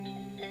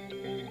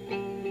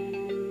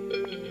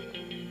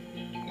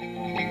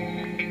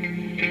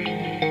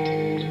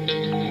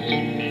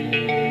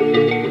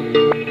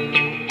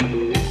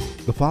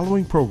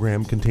following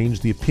program contains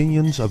the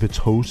opinions of its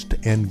host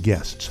and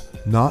guests,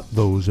 not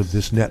those of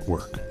this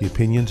network. The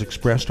opinions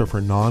expressed are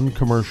for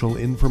non-commercial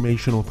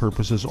informational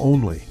purposes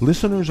only.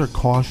 Listeners are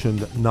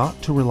cautioned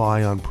not to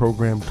rely on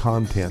program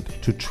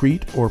content to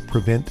treat or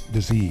prevent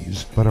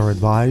disease, but are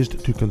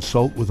advised to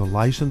consult with a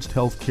licensed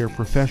healthcare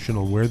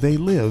professional where they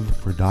live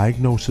for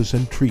diagnosis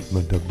and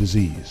treatment of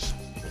disease.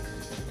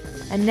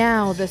 And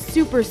now, the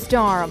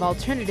superstar of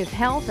alternative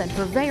health and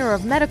purveyor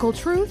of medical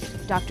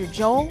truth, Dr.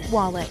 Joel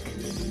Wallach.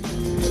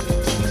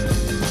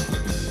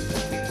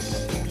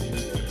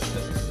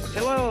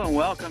 Hello and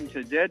welcome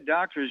to Dead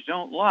Doctors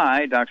Don't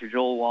Lie. Dr.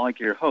 Joel Wallach,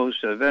 your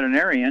host, a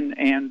veterinarian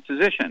and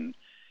physician.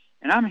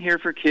 And I'm here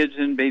for kids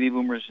and baby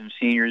boomers and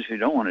seniors who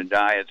don't want to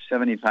die at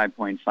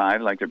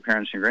 75.5 like their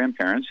parents and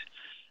grandparents.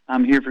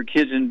 I'm here for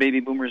kids and baby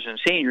boomers and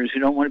seniors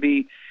who don't want to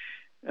be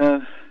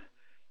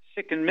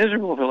sick and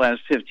miserable for the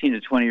last 15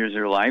 to 20 years of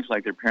their life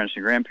like their parents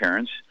and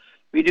grandparents.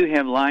 We do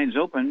have lines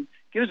open.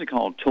 Give us a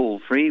call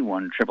toll-free,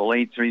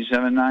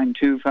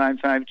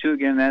 1-888-379-2552.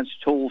 Again, that's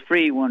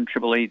toll-free,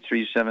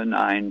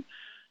 1-888-379-2552.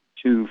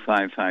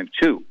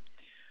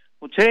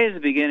 Well, today is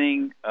the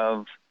beginning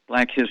of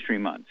Black History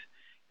Month.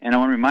 And I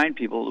want to remind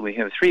people that we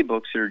have 3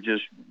 books that are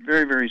just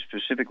very, very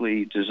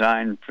specifically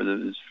designed for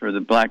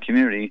the Black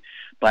community.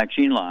 Black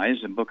Gene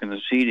Lies, a book in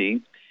the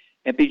CD.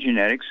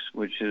 Epigenetics,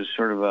 which is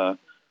sort of a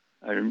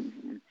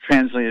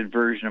translated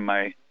version of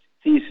my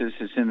thesis.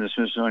 It's in the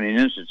Smithsonian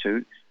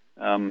Institute,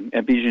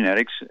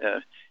 Epigenetics,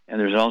 and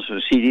there's also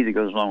a CD that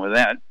goes along with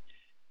that.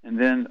 And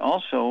then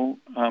also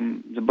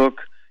the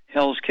book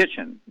Hell's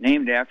Kitchen,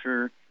 named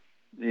after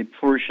the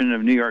portion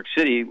of New York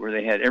City where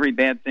they had every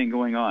bad thing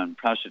going on: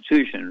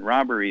 prostitution,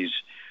 robberies,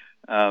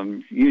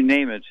 you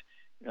name it,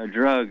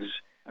 drugs.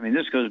 I mean,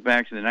 this goes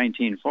back to the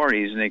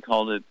 1940s, and they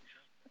called it,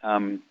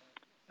 this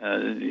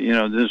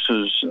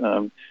was...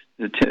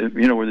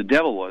 where the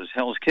devil was,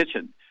 Hell's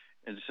Kitchen.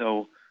 And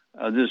so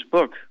this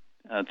book,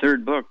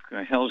 third book,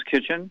 Hell's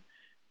Kitchen,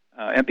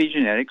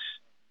 Epigenetics,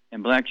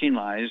 and Black Gene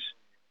Lies,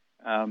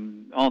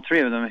 all 3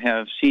 of them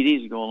have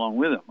CDs that go along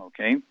with them,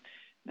 okay?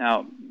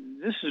 Now,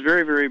 this is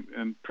very, very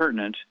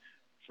pertinent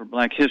for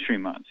Black History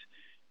Month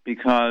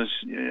because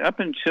up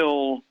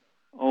until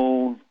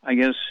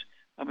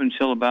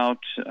about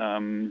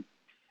the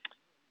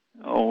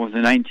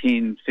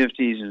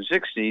 1950s and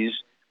 60s,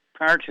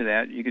 prior to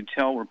that, you could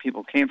tell where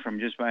people came from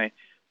just by,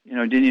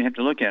 didn't even have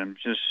to look at them,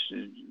 just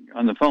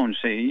on the phone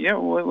say,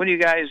 what do you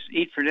guys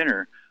eat for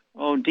dinner?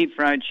 Oh, deep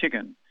fried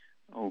chicken.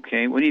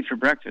 Okay, what do you eat for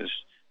breakfast?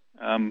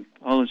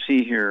 Let's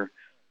see here.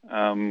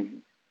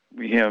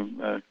 We have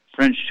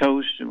French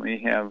toast, and we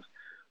have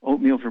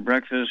oatmeal for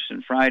breakfast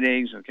and fried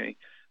eggs. Okay,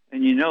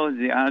 and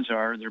the odds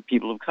are they're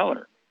people of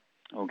color.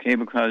 Okay,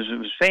 because it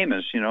was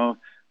famous,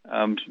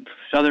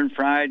 Southern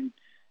fried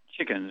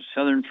chicken,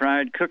 Southern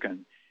fried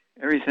cooking.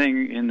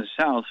 Everything in the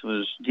South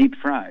was deep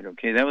fried,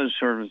 okay? That was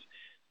sort of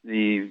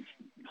the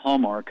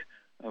hallmark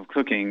of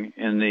cooking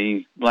in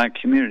the Black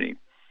community.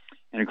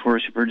 And, of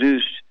course, it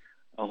produced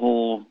a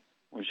whole,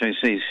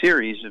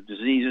 series of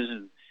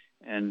diseases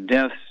and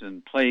deaths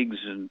and plagues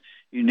and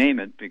you name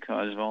it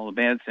because of all the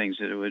bad things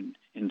that it would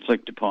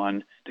inflict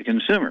upon the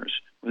consumers.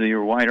 Whether you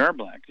were white or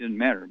Black, it didn't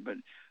matter. But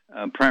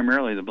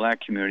primarily the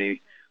Black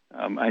community,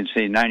 I'd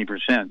say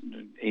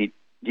 90% ate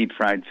deep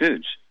fried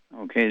foods,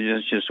 okay?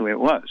 That's just the way it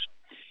was.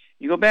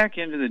 You go back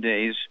into the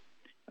days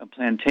of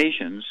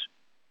plantations,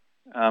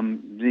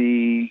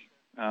 the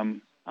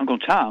Uncle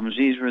Toms,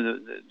 these were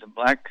the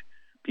Black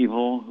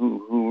people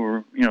who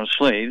were,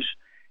 slaves,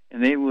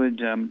 and they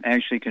would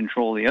actually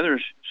control the other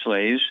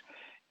slaves,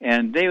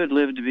 and they would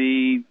live to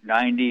be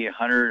 90,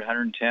 100,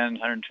 110,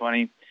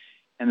 120,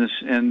 and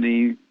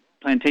the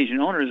plantation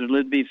owners would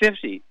live to be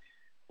 50.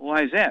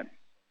 Why is that?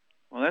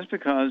 Well, that's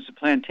because the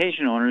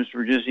plantation owners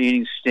were just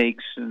eating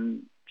steaks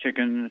and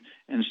chicken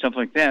and stuff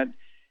like that,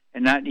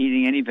 and not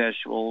eating any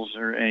vegetables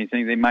or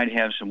anything. They might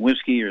have some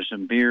whiskey or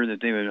some beer that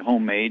they would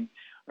homemade,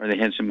 or they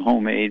had some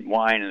homemade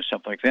wine and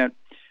stuff like that.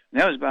 And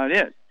that was about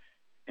it.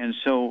 And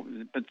so,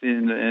 but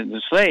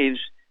the slaves,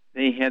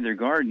 they had their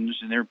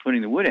gardens, and they were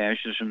putting the wood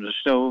ashes from the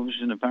stoves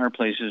and the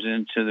fireplaces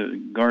into the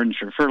gardens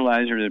for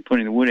fertilizer. They're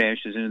putting the wood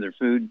ashes into their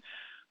food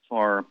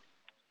for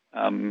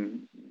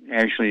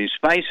actually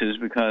spices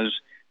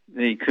because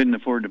they couldn't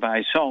afford to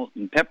buy salt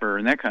and pepper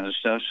and that kind of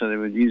stuff, so they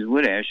would use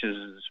wood ashes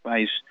as a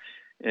spice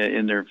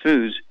in their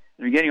foods.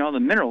 They're getting all the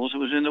minerals that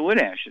was in the wood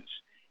ashes.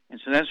 And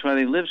so that's why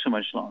they live so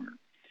much longer.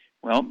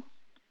 Well,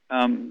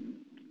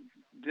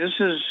 this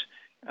is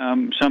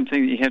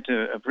something that you have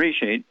to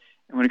appreciate.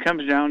 And when it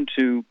comes down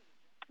to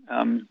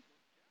the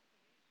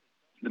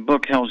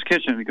book Hell's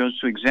Kitchen, it goes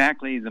to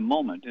exactly the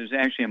moment. There's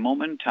actually a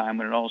moment in time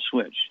when it all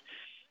switched.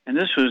 And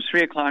this was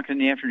 3 o'clock in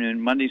the afternoon,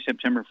 Monday,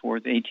 September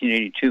 4th,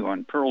 1882,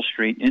 on Pearl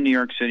Street in New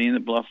York City, in the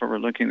bluff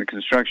overlooking the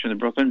construction of the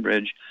Brooklyn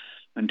Bridge,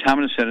 when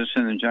Thomas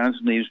Edison and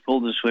Jonathan Leaves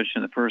pulled the switch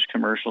in the first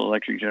commercial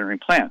electric generating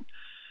plant.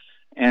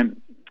 And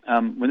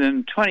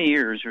within 20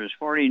 years, there was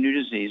 40 new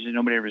diseases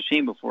nobody had ever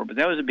seen before, but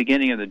that was the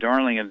beginning of the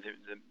darling of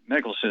the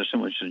medical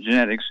system, which is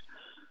genetics.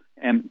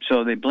 And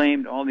so they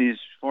blamed all these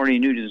 40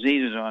 new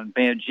diseases on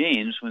bad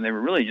genes when they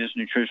were really just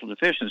nutritional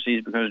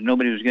deficiencies because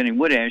nobody was getting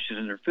wood ashes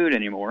in their food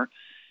anymore.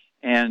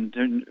 And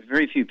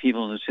very few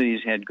people in the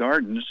cities had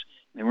gardens.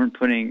 They weren't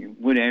putting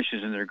wood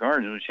ashes in their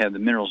gardens, which had the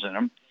minerals in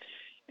them.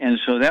 And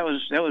so that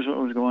was what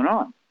was going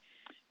on.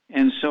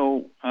 And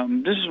so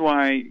this is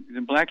why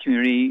the black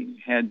community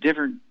had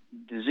different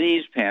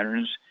disease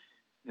patterns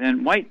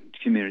than white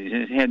communities.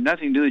 It had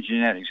nothing to do with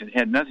genetics. It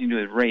had nothing to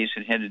do with race.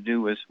 It had to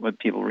do with what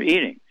people were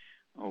eating.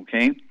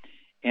 Okay?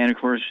 And, of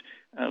course,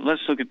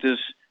 let's look at this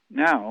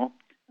now.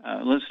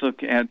 Let's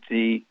look at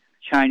the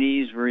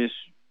Chinese versus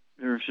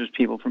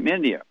people from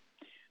India.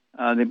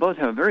 They both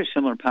have a very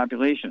similar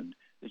population.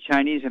 The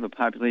Chinese have a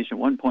population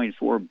of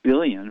 1.4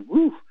 billion,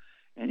 woo,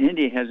 and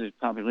India has a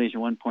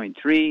population of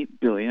 1.3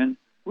 billion,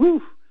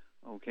 woo,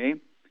 okay?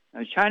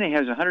 Now, China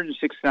has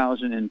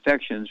 106,000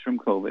 infections from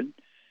COVID,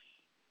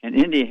 and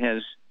India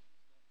has,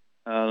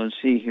 let's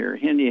see here,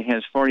 India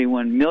has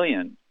 41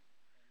 million,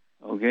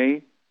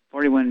 okay?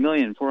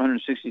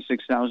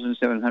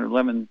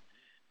 41,466,711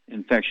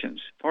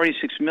 infections.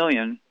 46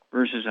 million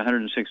versus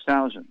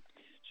 106,000.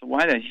 So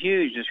why that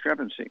huge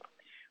discrepancy?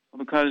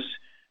 Well, because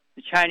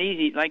the Chinese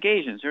eat like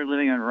Asians. They're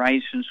living on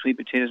rice and sweet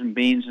potatoes and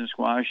beans and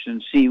squash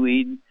and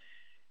seaweed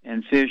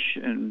and fish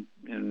and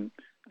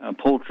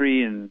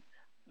poultry and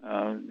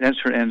that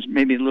sort of, and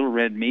maybe a little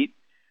red meat,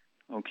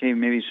 okay,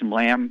 maybe some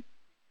lamb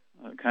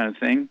kind of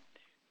thing.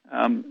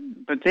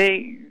 But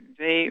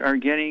they are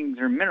getting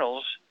their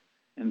minerals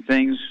and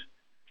things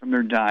from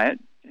their diet,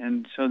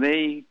 and so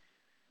their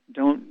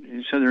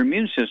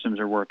immune systems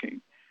are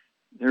working.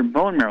 Their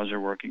bone marrows are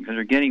working because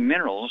they're getting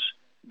minerals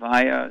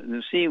via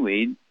the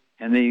seaweed,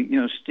 and they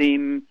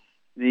steam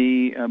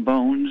the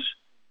bones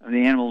of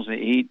the animals they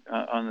eat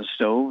on the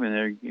stove, and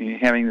they're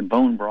having the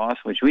bone broth,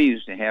 which we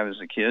used to have as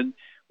a kid.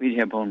 We'd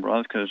have bone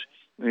broth because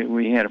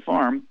we had a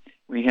farm.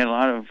 We had a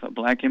lot of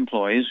black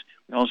employees.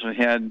 We also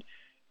had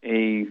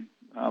a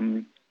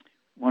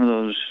one of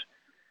those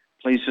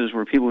places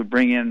where people would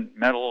bring in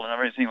metal and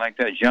everything like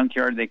that,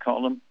 junkyard they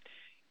called them,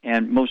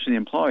 and most of the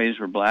employees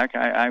were black.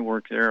 I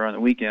worked there on the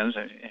weekends.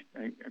 I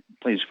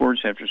played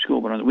sports after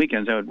school, but on the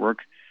weekends I would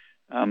work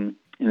in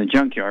the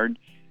junkyard,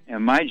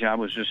 and my job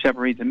was to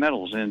separate the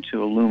metals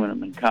into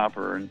aluminum and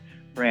copper and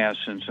brass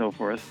and so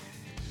forth.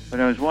 But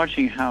I was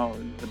watching how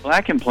the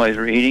black employees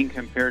were eating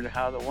compared to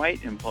how the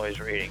white employees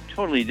were eating.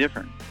 Totally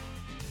different.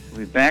 We'll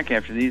be back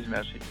after these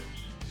messages.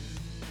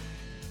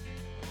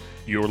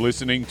 You're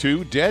listening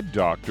to Dead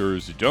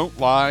Doctors Don't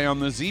Lie on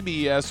the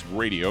ZBS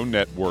Radio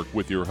Network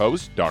with your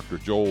host, Dr.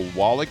 Joel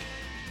Wallach.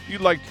 If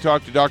you'd like to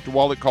talk to Dr.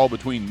 Wallach, call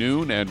between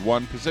noon and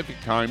 1 Pacific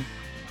Time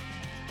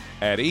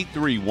at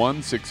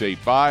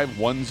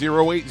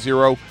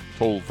 831-685-1080,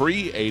 toll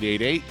free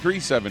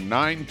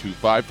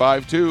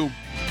 888-379-2552.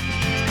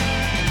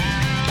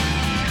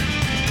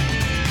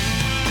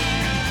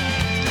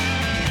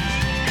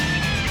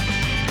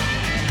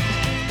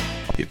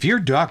 If your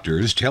doctor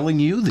is telling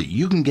you that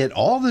you can get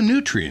all the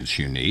nutrients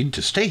you need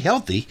to stay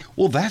healthy,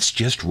 well, that's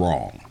just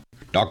wrong.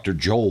 Dr.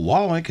 Joel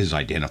Wallach has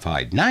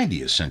identified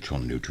 90 essential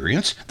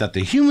nutrients that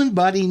the human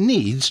body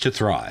needs to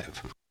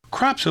thrive.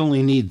 Crops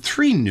only need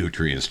 3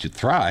 nutrients to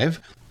thrive,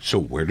 so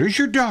where does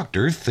your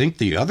doctor think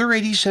the other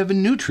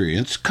 87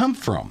 nutrients come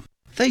from?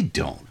 They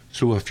don't.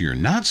 So if you're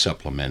not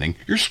supplementing,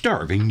 you're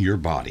starving your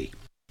body.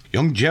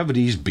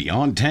 Youngevity's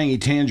Beyond Tangy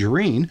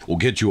Tangerine will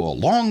get you a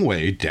long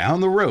way down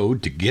the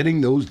road to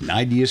getting those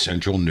 90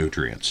 essential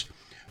nutrients.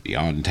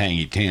 Beyond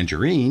Tangy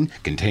Tangerine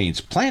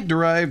contains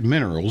plant-derived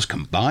minerals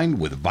combined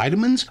with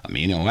vitamins,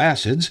 amino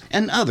acids,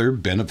 and other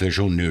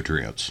beneficial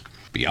nutrients.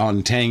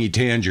 Beyond Tangy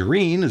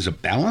Tangerine is a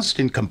balanced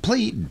and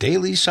complete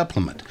daily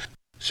supplement.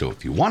 So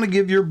if you want to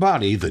give your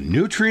body the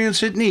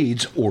nutrients it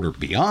needs, order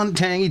Beyond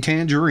Tangy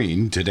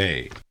Tangerine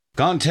today.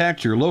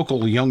 Contact your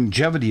local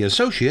Youngevity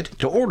associate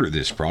to order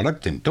this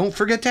product, and don't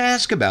forget to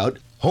ask about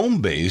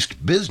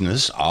home-based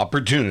business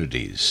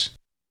opportunities.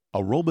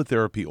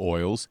 Aromatherapy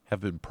oils have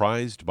been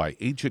prized by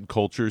ancient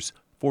cultures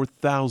for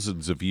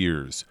thousands of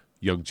years.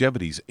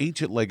 Youngevity's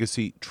ancient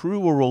legacy, True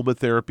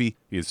Aromatherapy,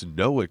 is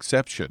no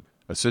exception.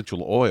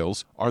 Essential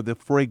oils are the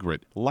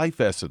fragrant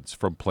life essence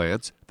from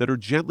plants that are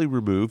gently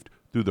removed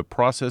through the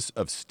process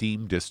of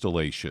steam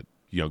distillation.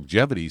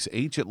 Youngevity's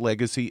ancient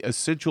legacy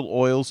essential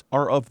oils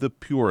are of the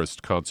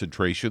purest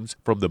concentrations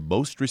from the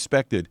most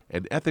respected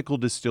and ethical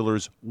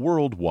distillers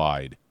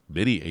worldwide.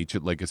 Many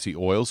ancient legacy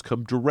oils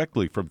come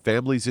directly from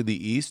families in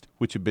the East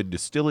which have been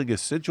distilling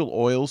essential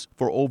oils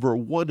for over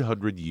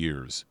 100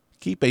 years.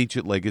 Keep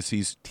Ancient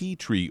Legacy's tea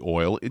tree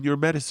oil in your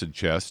medicine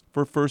chest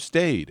for first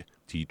aid.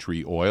 Tea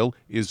tree oil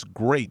is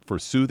great for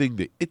soothing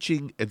the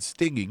itching and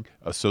stinging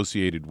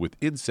associated with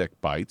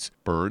insect bites,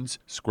 burns,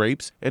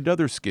 scrapes, and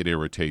other skin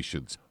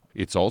irritations.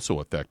 It's also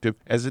effective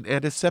as an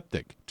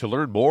antiseptic. To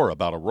learn more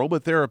about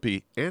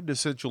aromatherapy and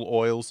essential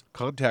oils,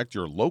 contact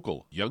your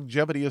local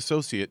Youngevity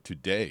associate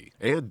today.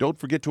 And don't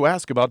forget to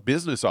ask about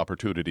business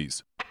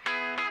opportunities.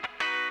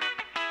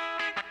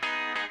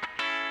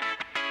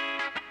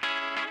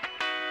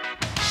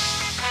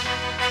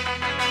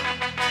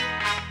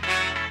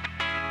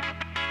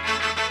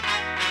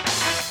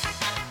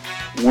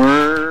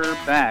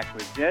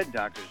 with Dead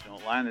Doctors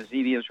Don't Lie on the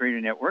ZBS Radio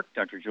Network.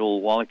 Dr.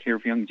 Joel Wallach here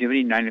for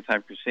Youngevity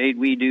 95 Crusade.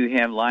 We do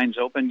have lines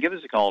open. Give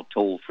us a call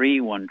toll-free,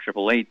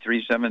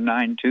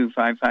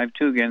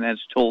 1-888-379-2552. Again, that's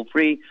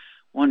toll-free,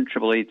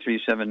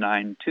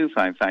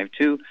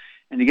 1-888-379-2552.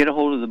 And to get a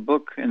hold of the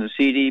book and the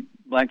CD,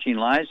 Black Gene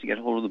Lies, to get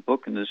a hold of the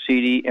book and the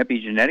CD,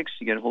 Epigenetics,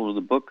 to get a hold of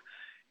the book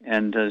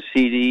and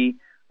CD,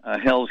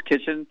 Hell's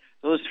Kitchen,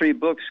 those three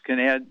books can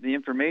add the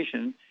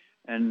information,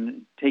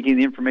 and taking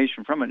the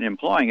information from it and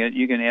employing it,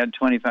 you can add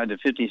 25 to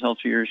 50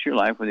 healthy years to your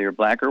life, whether you're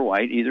black or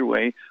white. Either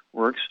way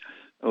works,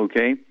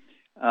 okay?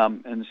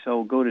 And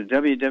so go to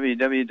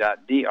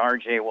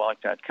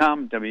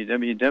www.drjwallach.com,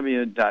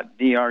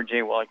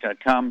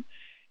 www.drjwallach.com,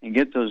 and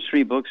get those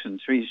three books and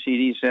three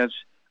CD sets.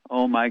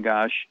 Oh, my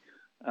gosh.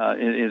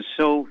 It is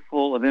so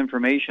full of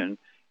information.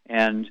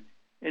 And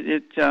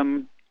it's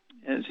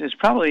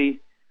probably,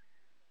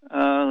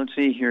 let's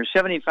see here,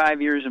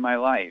 75 years of my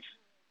life.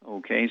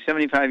 Okay,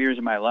 75 years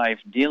of my life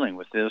dealing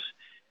with this,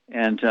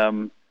 and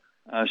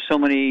so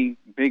many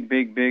big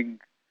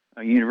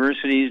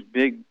universities,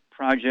 big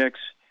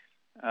projects.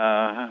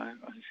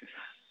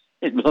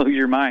 It blows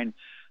your mind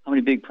how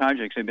many big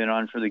projects I've been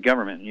on for the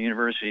government and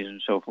universities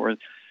and so forth.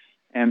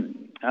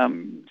 And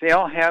they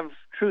all have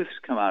truths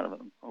come out of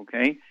them,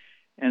 okay?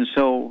 And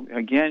so,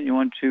 again, you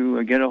want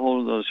to get a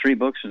hold of those three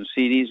books and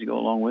CDs to go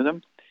along with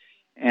them,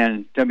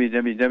 and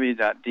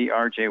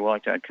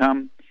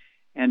www.drjwallach.com.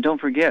 And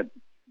don't forget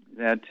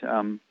that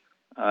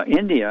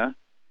India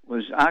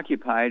was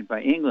occupied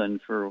by England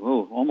for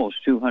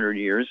almost 200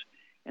 years,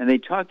 and they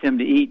taught them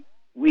to eat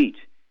wheat.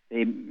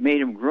 They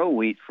made them grow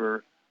wheat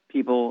for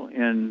people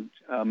in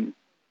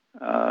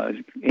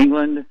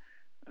England,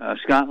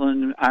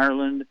 Scotland,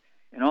 Ireland,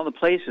 and all the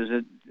places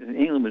that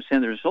England would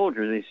send their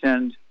soldiers. They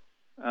send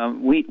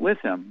wheat with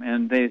them,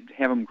 and they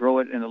have them grow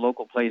it in the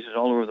local places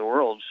all over the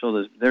world, so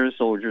that their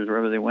soldiers,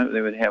 wherever they went,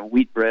 they would have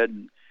wheat bread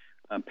and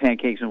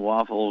pancakes and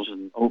waffles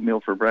and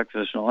oatmeal for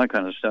breakfast and all that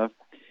kind of stuff.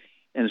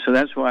 And so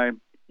that's why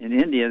in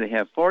India they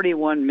have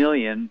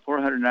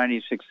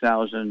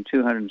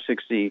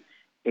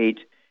 41,496,268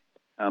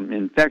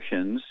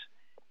 infections,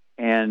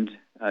 and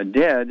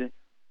dead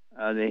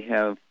they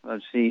have,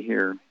 let's see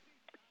here,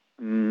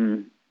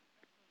 dead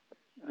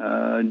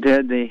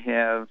they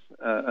have,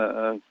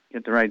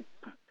 get the right,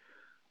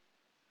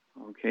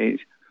 okay,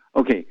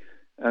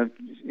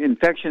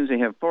 infections, they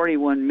have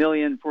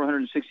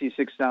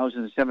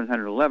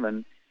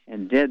 41,466,711,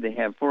 and dead they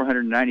have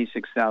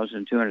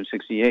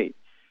 496,268.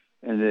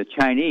 And the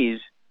Chinese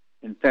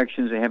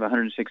infections, they have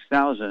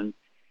 106,000,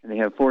 and they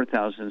have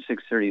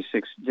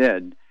 4,636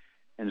 dead.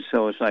 And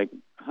so it's like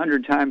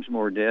 100 times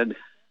more dead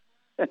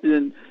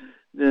than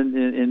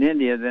in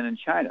India than in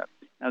China.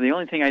 Now, the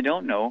only thing I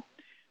don't know,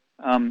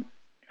 are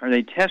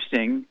they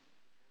testing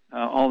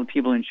all the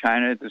people in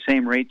China at the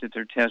same rate that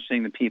they're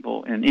testing the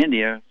people in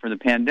India for the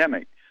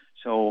pandemic?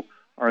 So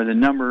are the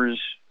numbers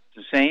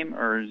the same,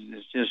 or is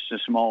it just a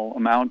small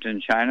amount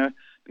in China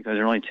because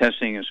they're only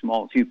testing a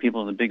few people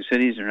in the big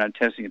cities? They're not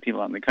testing the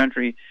people out in the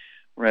country,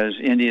 whereas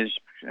India's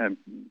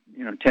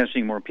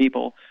testing more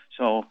people.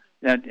 So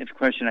that is a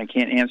question I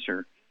can't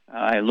answer.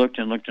 I looked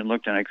and looked and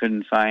looked, and I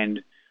couldn't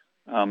find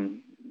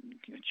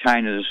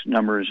China's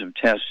numbers of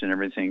tests and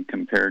everything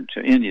compared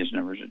to India's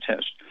numbers of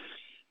tests.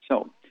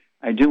 So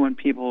I do want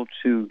people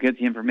to get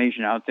the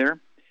information out there,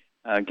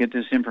 get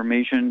this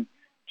information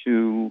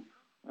to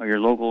your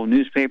local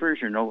newspapers,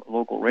 your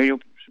local radio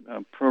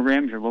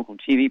programs, your local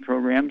TV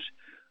programs.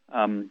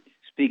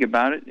 Speak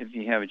about it if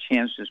you have a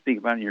chance to speak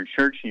about it in your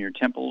church, in your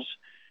temples.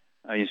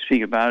 You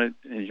speak about it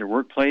in your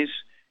workplace.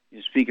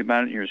 You speak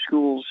about it in your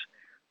schools.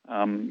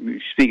 You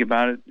speak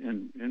about it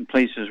in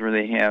places where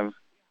they have,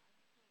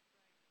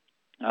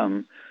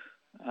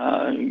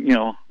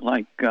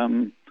 like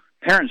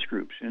parents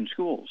groups in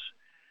schools.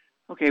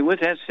 Okay, with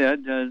that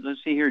said,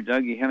 let's see here,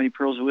 Doug, you have any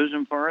pearls of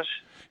wisdom for us?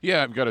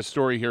 Yeah, I've got a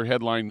story here,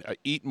 headline,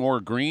 Eat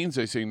More Greens.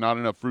 They say not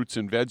enough fruits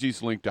and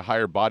veggies linked to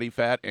higher body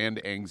fat and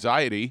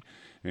anxiety.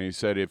 And he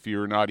said if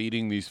you're not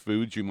eating these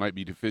foods, you might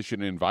be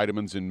deficient in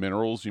vitamins and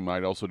minerals. You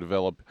might also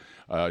develop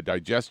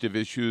digestive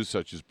issues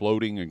such as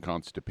bloating and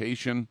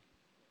constipation.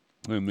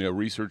 And the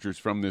researchers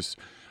from this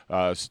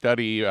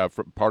study,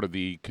 part of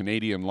the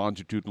Canadian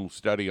longitudinal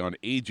study on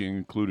aging,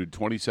 included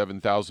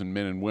 27,000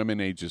 men and women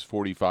ages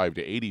 45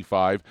 to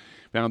 85,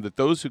 found that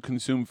those who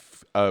consume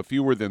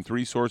fewer than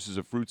 3 sources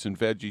of fruits and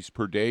veggies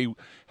per day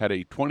had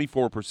a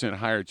 24%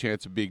 higher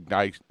chance of being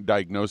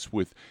diagnosed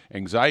with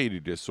anxiety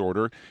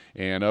disorder.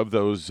 And of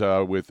those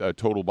with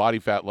total body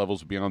fat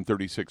levels beyond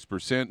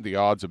 36%, the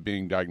odds of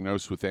being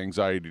diagnosed with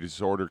anxiety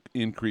disorder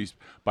increased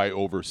by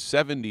over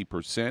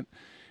 70%.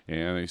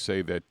 And they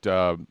say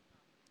that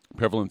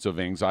prevalence of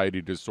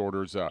anxiety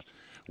disorders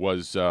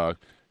was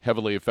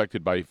heavily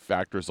affected by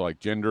factors like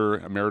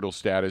gender, marital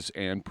status,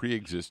 and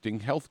pre-existing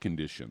health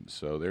conditions.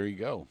 So there you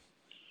go.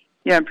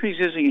 Yeah,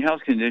 pre-existing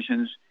health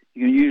conditions,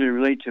 you can usually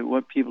relate to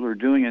what people are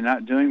doing and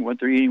not doing, what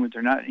they're eating, what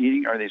they're not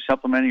eating. Are they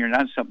supplementing or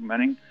not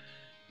supplementing?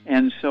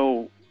 And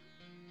so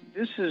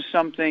this is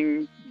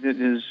something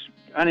that is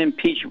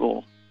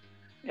unimpeachable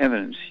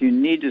evidence. You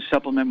need to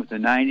supplement with the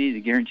 90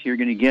 to guarantee you're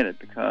going to get it,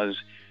 because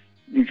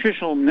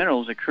nutritional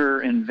minerals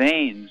occur in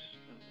veins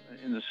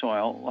in the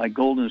soil, like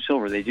gold and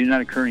silver. They do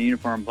not occur in a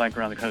uniform black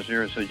around the crust of the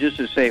earth. So just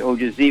to say, oh,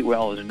 just eat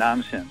well is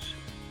nonsense.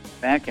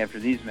 Back after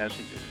these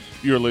messages.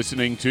 You're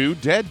listening to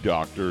Dead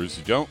Doctors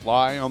Don't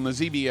Lie on the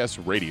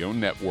ZBS Radio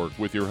Network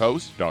with your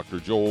host,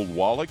 Dr. Joel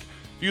Wallach.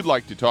 If you'd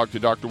like to talk to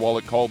Dr.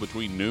 Wallach, call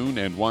between noon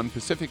and 1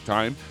 Pacific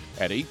Time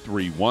at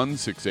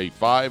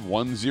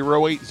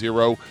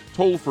 831-685-1080,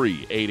 toll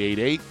free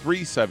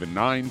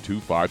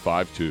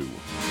 888-379-2552.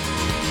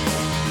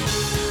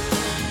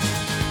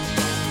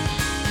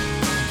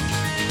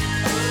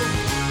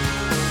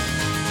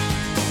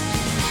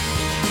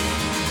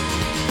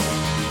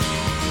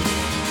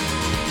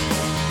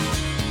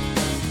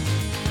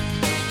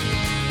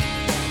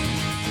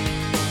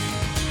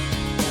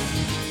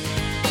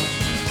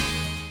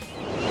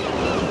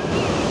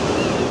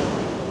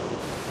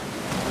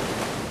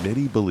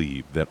 Many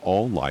believe that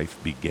all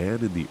life began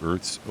in the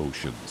Earth's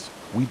oceans.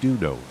 We do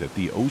know that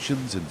the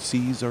oceans and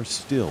seas are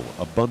still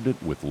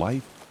abundant with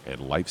life and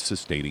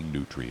life-sustaining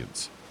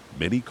nutrients.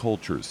 Many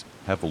cultures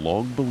have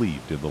long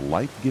believed in the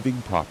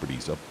life-giving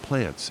properties of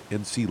plants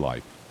and sea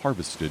life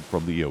harvested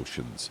from the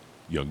oceans.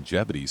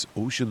 Youngevity's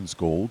Ocean's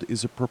Gold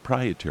is a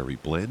proprietary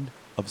blend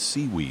of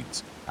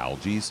seaweeds,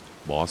 algae,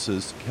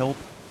 mosses, kelp,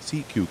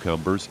 sea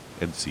cucumbers,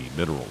 and sea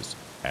minerals,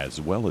 as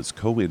well as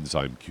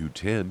coenzyme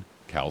Q10,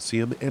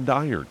 calcium, and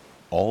iron,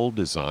 all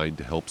designed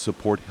to help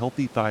support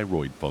healthy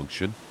thyroid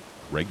function,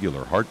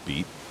 regular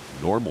heartbeat,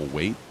 normal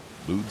weight,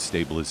 mood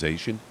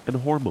stabilization, and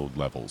hormone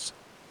levels.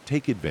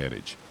 Take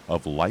advantage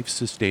of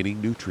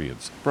life-sustaining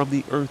nutrients from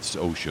the Earth's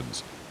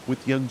oceans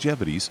with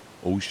Youngevity's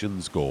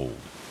Ocean's Gold.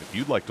 If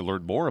you'd like to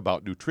learn more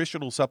about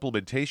nutritional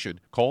supplementation,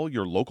 call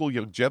your local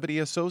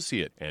Youngevity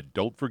associate, and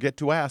don't forget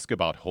to ask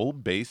about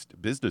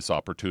home-based business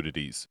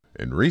opportunities.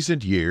 In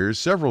recent years,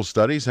 several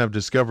studies have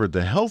discovered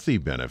the healthy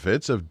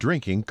benefits of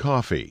drinking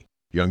coffee.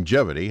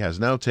 Youngevity has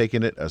now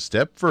taken it a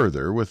step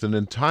further with an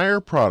entire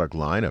product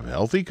line of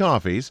healthy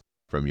coffees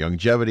from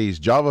Youngevity's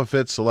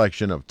JavaFit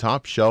selection of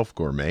top-shelf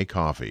gourmet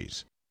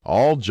coffees.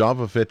 All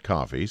JavaFit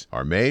coffees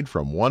are made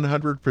from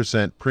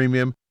 100%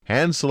 premium,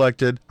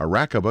 hand-selected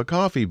Arabica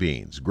coffee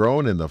beans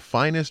grown in the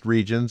finest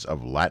regions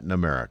of Latin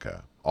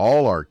America.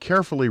 All are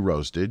carefully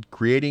roasted,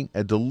 creating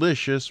a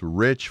delicious,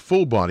 rich,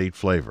 full-bodied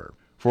flavor.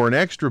 For an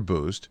extra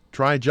boost,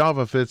 try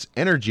JavaFit's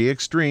Energy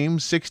Extreme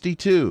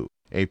 62,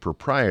 a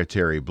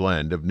proprietary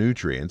blend of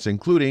nutrients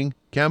including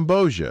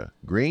Cambogia,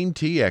 green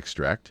tea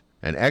extract,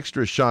 an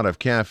extra shot of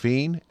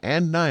caffeine,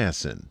 and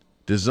niacin,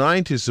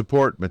 designed to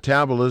support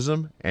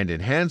metabolism and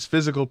enhance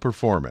physical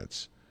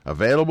performance.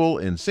 Available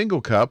in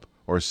single cup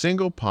or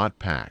single pot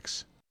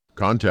packs.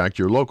 Contact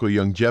your local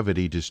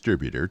Youngevity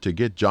distributor to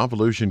get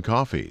Jovolution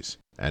coffees.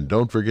 And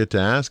don't forget to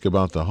ask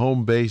about the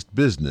home-based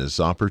business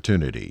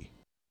opportunity.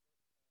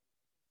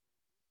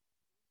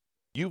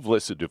 You've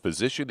listened to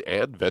physician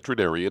and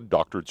veterinarian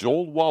Dr.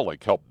 Joel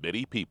Wallach help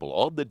many people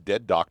on the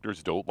Dead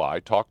Doctors Don't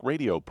Lie talk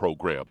radio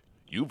program.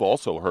 You've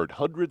also heard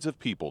hundreds of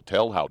people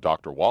tell how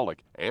Dr. Wallach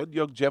and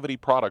Youngevity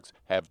products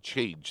have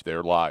changed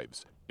their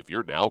lives. If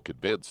you're now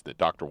convinced that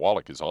Dr.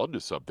 Wallach is onto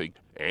something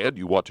and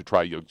you want to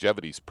try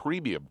Youngevity's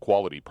premium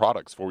quality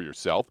products for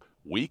yourself,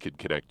 we can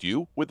connect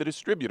you with a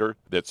distributor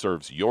that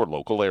serves your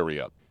local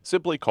area.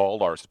 Simply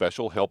call our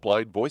special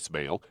helpline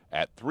voicemail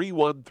at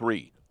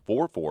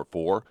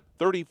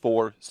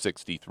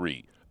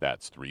 313-444-3463.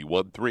 That's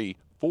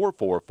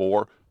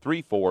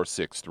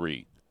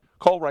 313-444-3463.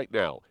 Call right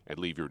now and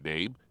leave your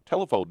name,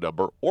 telephone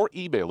number, or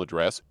email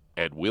address,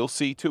 and we'll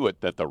see to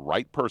it that the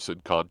right person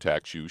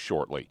contacts you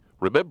shortly.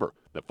 Remember,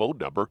 the phone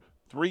number,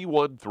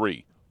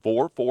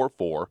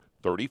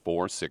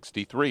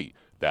 313-444-3463.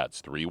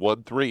 That's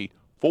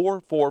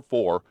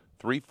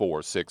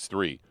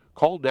 313-444-3463.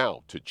 Call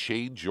now to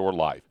change your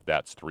life.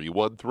 That's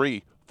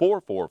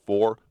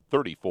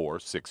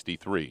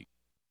 313-444-3463.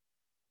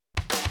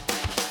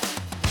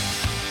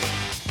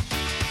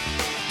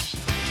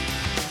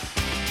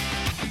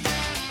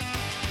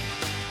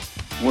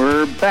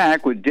 We're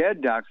back with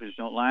Dead Doctors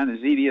Don't Lie on the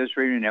ZBS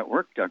Radio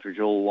Network. Dr.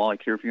 Joel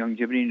Wallach here for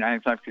Youngevity, 9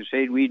 o'clock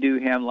crusade. We do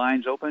have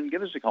lines open.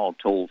 Give us a call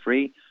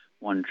toll-free,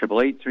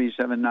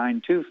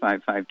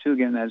 1-888-379-2552.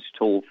 Again, that's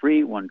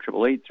toll-free,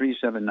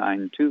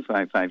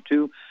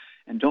 1-888-379-2552.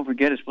 And don't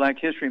forget, it's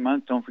Black History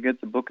Month. Don't forget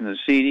the book and the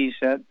CD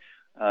set.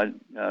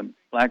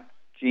 Black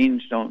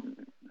Genes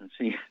Don't... Let's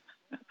see.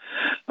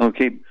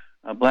 Okay,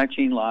 Black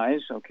Gene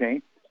Lies,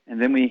 okay. And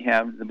then we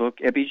have the book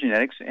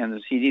Epigenetics and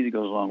the CD that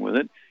goes along with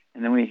it.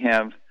 And then we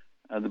have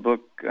the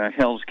book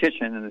Hell's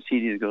Kitchen and the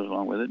CD that goes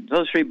along with it.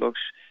 Those three books,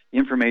 the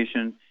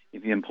information,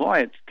 if you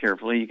employ it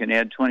carefully, you can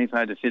add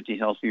 25 to 50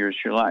 healthy years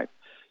to your life.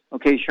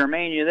 Okay,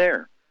 Charmaine, you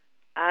there?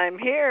 I'm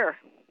here.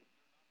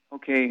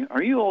 Okay,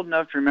 are you old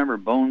enough to remember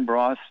bone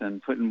broth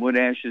and putting wood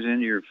ashes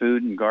into your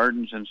food and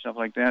gardens and stuff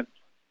like that?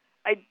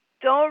 I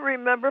don't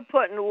remember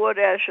putting wood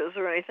ashes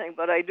or anything,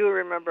 but I do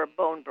remember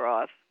bone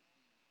broth.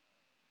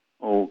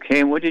 Okay,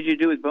 and what did you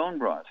do with bone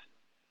broth?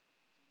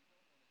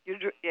 You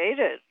ate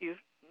it. You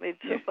made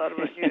soup out of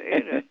it. You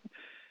ate it.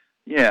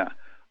 Yeah.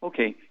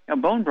 Okay. Now,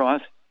 bone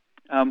broth,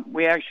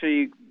 we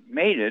actually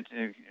made it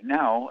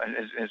now.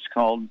 It's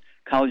called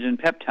collagen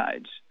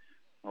peptides.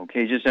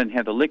 Okay, it just doesn't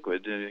have the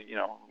liquid.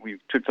 We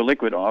took the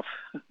liquid off,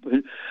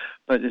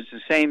 but it's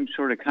the same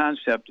sort of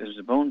concept as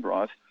the bone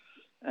broth,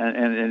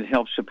 and it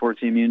helps support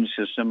the immune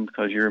system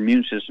because your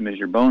immune system is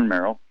your bone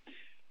marrow,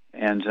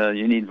 and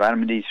you need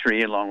vitamin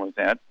D3 along with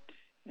that.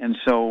 And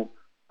so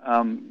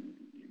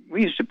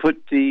we used to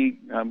put the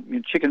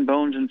chicken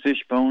bones and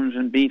fish bones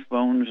and beef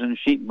bones and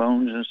sheep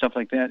bones and stuff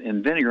like that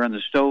in vinegar on the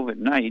stove at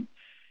night,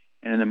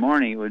 and in the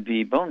morning it would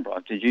be bone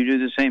broth. Did you do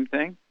the same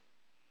thing?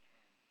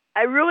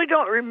 I really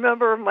don't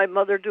remember my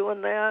mother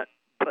doing that,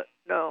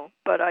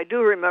 but I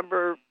do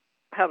remember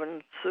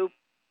having soup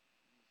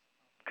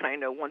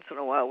kind of once in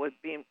a while with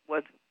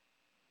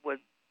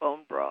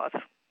bone broth.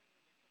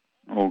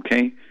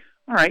 Okay.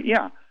 All right,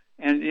 yeah.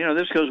 And,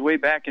 this goes way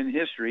back in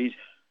history,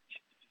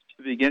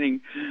 the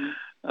beginning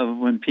of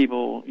when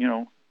people,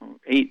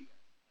 ate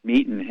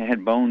meat and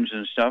had bones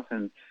and stuff,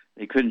 and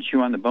they couldn't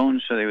chew on the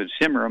bones, so they would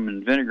simmer them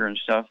in vinegar and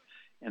stuff,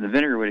 and the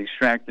vinegar would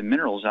extract the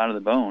minerals out of the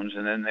bones,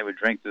 and then they would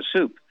drink the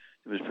soup.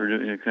 It was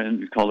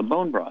called a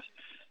bone broth.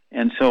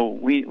 And so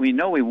we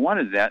know we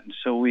wanted that, and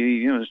so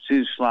it was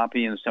too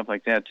sloppy and stuff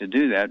like that to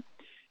do that.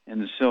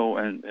 And so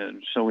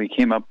we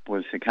came up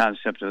with the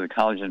concept of the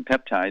collagen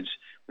peptides,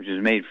 which is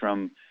made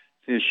from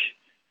fish,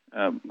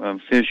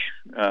 fish,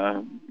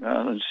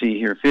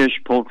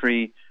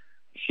 poultry,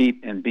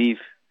 sheep, and beef,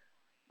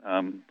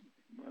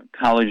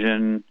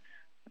 collagen,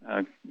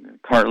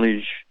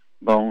 cartilage,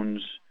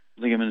 bones,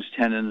 ligaments,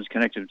 tendons,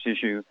 connective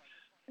tissue.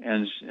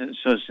 And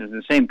so it's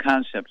the same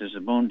concept as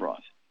the bone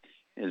broth.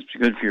 It's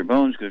good for your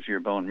bones, good for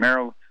your bone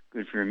marrow,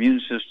 good for your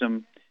immune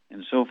system,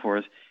 and so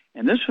forth.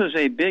 And this was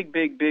a big,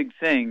 big, big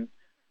thing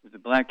with the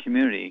black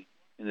community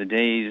in the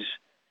days,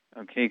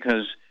 okay,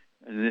 because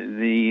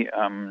the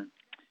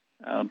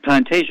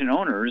plantation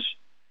owners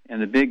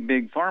and the big,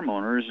 big farm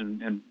owners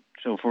and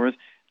so forth,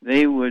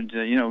 they would,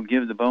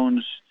 give the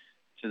bones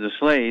to the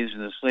slaves,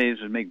 and the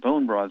slaves would make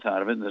bone broth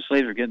out of it, and the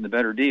slaves were getting the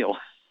better deal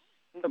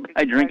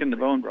by drinking the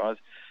bone broth.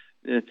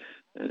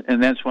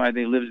 And that's why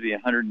they lived to be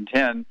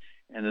 110,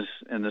 and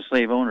the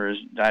slave owners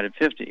died at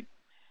 50.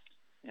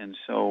 And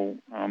so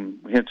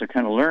we have to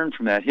kind of learn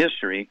from that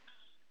history.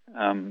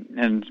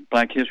 And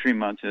Black History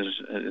Month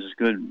is a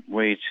good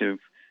way to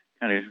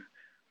kind of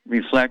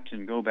reflect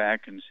and go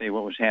back and say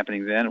what was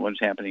happening then and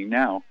what's happening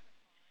now.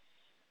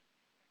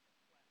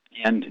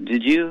 And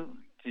did you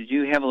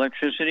have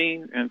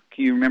electricity? Can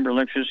you remember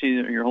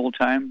electricity your whole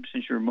time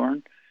since you were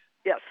born?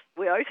 Yes,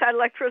 we always had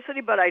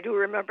electricity, but I do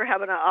remember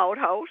having an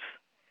outhouse.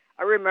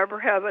 I remember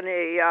having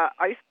a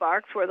ice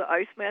box where the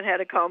iceman had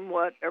to come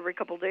every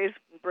couple of days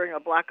and bring a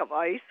block of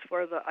ice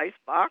for the ice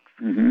box.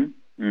 Mm-hmm.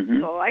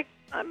 Mm-hmm. So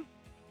I'm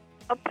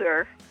up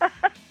there,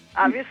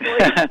 obviously.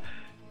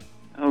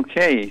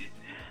 Okay.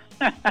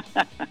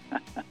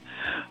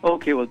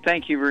 Okay, well,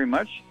 thank you very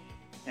much.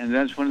 And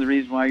that's one of the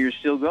reasons why you're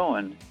still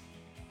going.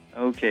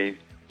 Okay,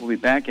 we'll be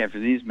back after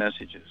these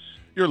messages.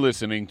 You're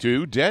listening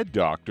to Dead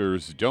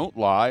Doctors Don't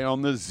Lie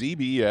on the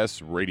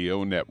ZBS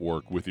Radio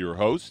Network with your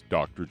host,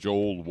 Dr.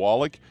 Joel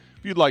Wallach.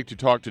 If you'd like to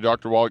talk to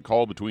Dr. Wallach,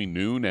 call between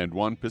noon and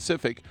 1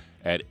 Pacific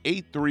at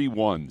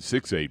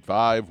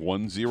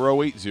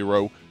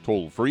 831-685-1080,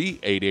 toll free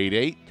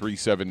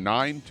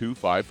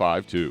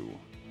 888-379-2552.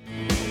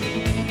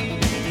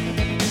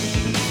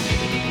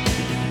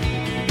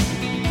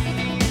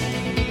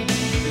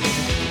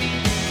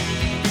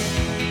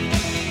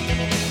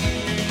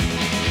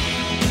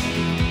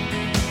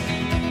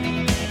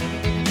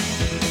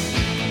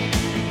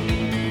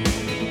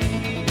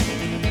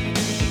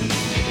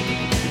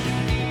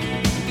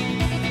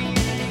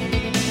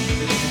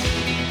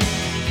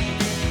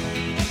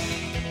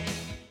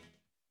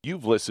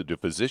 You've listened to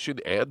physician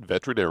and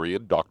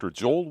veterinarian Dr.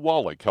 Joel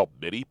Wallach help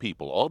many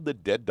people on the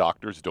Dead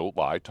Doctors Don't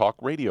Lie talk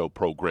radio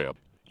program.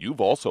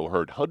 You've also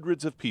heard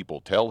hundreds of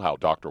people tell how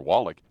Dr.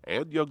 Wallach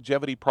and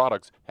Youngevity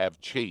products have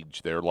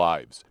changed their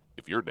lives.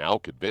 If you're now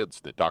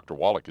convinced that Dr.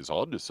 Wallach is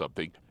onto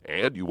something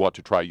and you want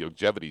to try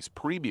Youngevity's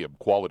premium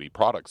quality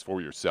products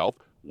for yourself,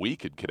 we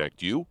can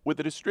connect you with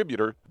a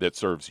distributor that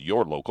serves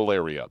your local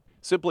area.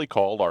 Simply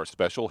call our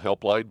special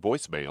helpline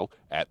voicemail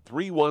at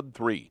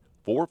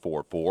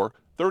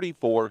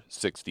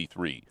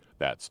 313-444-3463.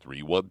 That's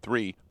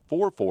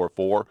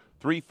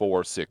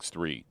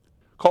 313-444-3463.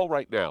 Call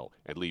right now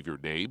and leave your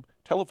name,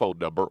 telephone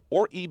number,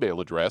 or email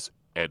address,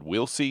 and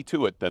we'll see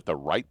to it that the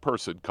right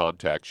person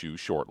contacts you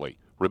shortly.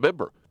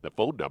 Remember, the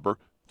phone number,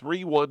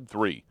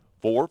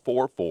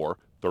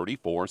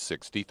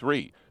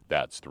 313-444-3463.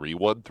 That's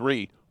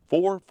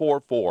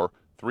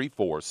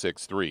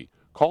 313-444-3463.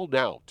 Call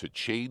now to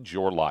change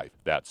your life.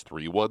 That's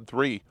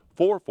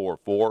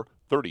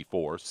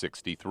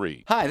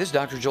 313-444-3463. Hi, this is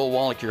Dr. Joel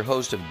Wallach, your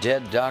host of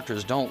Dead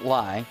Doctors Don't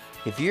Lie.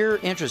 If you're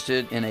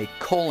interested in a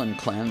colon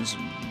cleanse,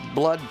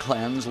 blood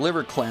cleanse,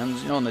 liver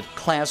cleanse, in the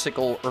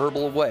classical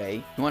herbal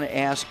way, you want to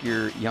ask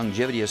your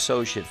Youngevity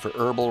associate for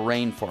Herbal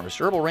Rainforest.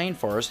 Herbal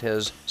Rainforest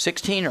has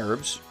 16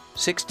 herbs,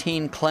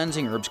 16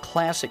 cleansing herbs,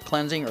 classic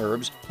cleansing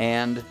herbs,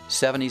 and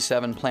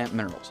 77 plant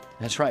minerals.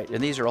 That's right,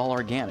 and these are all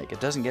organic.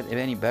 It doesn't get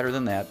any better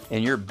than that.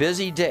 In your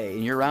busy day,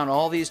 and you're around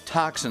all these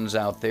toxins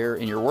out there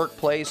in your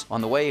workplace,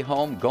 on the way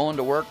home, going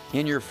to work,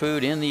 in your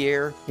food, in the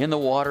air, in the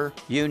water,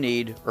 you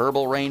need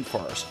Herbal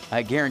Rainforest.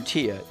 I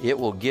guarantee you, it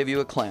will give you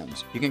a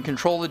cleanse. You can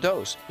control the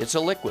dose. It's a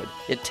liquid.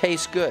 It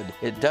tastes good.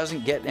 It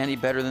doesn't get any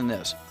better than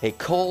this. A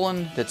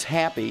colon that's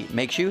happy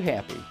makes you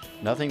happy.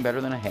 Nothing better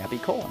than a happy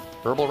colon.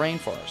 Herbal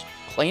Rainforest.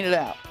 Clean it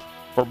out.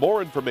 For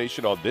more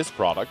information on this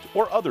product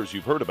or others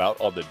you've heard about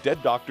on the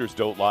Dead Doctors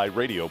Don't Lie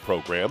radio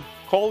program,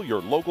 call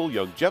your local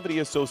Youngevity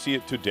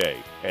associate today.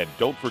 And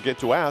don't forget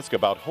to ask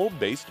about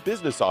home-based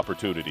business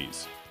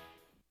opportunities.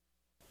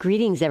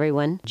 Greetings,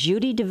 everyone.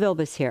 Judy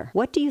DeVilbus here.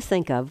 What do you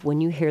think of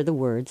when you hear the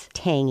words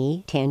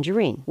tangy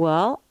tangerine?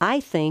 Well, I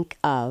think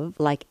of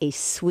like a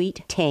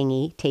sweet,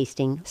 tangy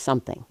tasting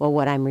something. Well,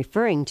 what I'm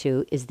referring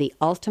to is the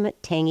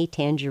Ultimate Tangy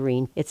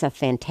Tangerine. It's a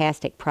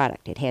fantastic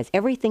product. It has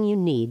everything you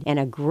need, and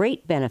a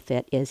great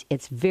benefit is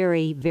it's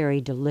very,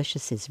 very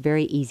delicious. It's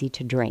very easy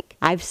to drink.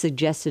 I've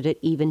suggested it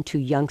even to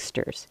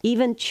youngsters.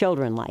 Even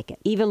children like it.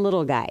 Even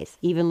little guys.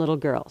 Even little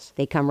girls.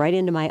 They come right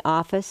into my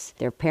office.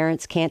 Their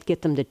parents can't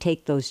get them to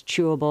take those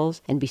chewables.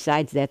 And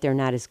besides that, they're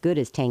not as good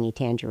as Tangy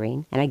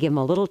Tangerine. And I give them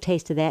a little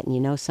taste of that, and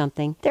you know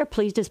something? They're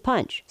pleased as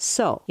punch.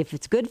 So, if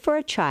it's good for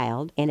a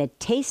child and it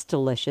tastes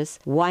delicious,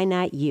 why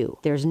not you?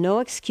 There's no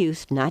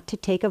excuse not to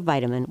take a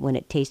vitamin when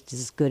it tastes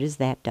as good as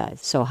that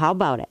does. So how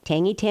about it?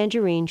 Tangy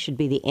Tangerine should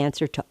be the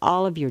answer to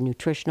all of your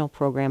nutritional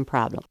program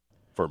problems.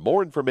 For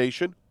more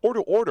information or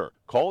to order,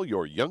 call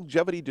your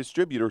Youngevity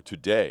distributor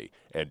today.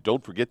 And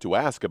don't forget to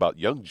ask about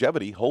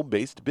Youngevity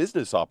home-based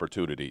business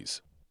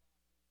opportunities.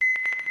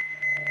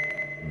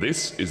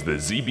 This is the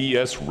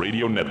ZBS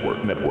Radio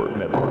Network.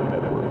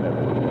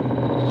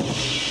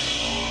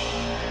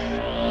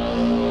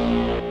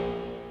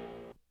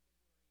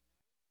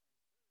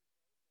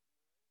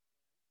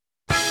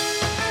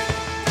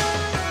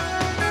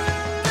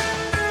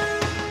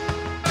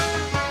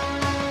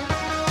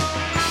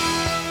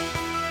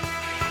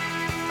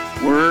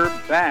 We're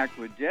back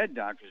with Dead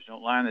Doctors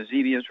Don't Lie on the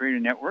ZBS Radio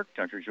Network.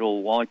 Dr.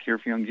 Joel Wallach here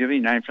for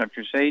Youngevity, 95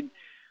 Crusade.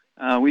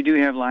 We do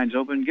have lines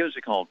open. Give us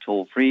a call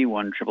toll-free,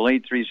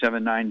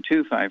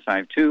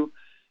 1-888-379-2552.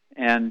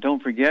 And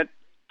don't forget,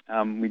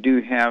 we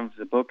do have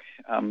the book,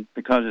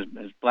 because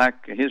it's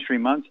Black History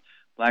Month,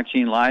 Black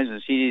Gene Lies and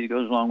the CD that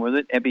goes along with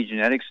it,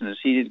 Epigenetics and the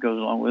CD that goes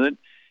along with it,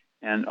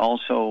 and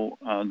also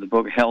the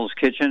book Hell's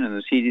Kitchen and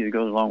the CD that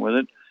goes along with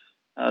it.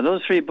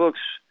 Those three books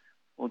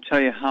will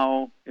tell you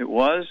how it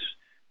was,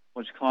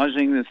 what's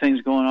causing the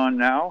things going on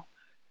now,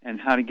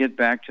 and how to get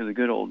back to the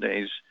good old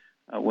days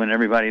when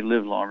everybody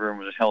lived longer and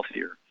was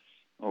healthier.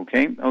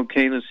 Okay,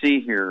 let's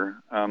see here.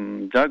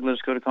 Doug,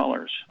 let's go to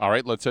callers. All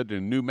right, let's head to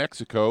New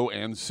Mexico.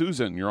 And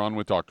Susan, you're on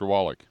with Dr.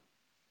 Wallach.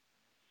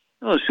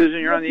 Hello, Susan,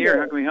 you're on the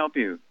air. How can we help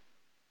you?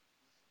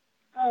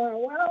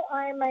 Well,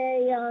 I'm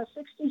a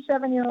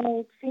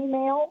 67-year-old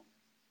female,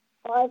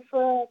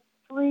 5'3",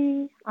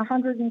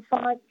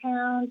 105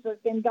 pounds.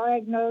 I've been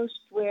diagnosed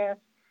with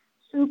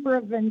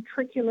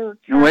supraventricular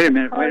tachycardia. No, wait a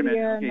minute.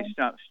 Okay,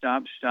 stop.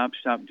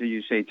 Did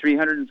you say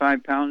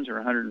 305 pounds or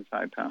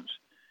 105 pounds?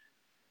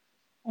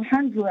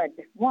 100.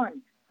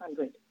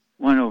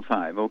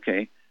 105,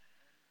 okay.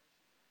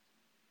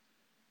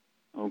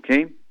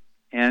 Okay,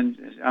 and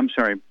I'm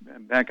sorry,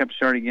 back up,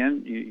 start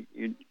again. You,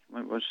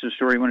 what's the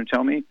story you want to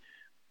tell me?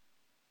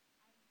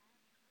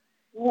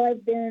 Well,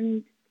 I've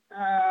been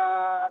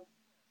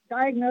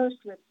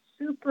diagnosed with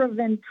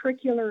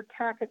supraventricular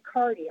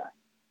tachycardia.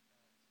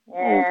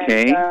 And,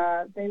 okay.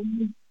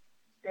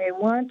 They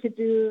want to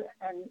do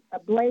an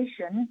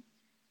ablation,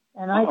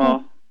 and I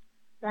think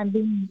I'm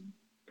being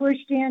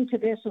pushed into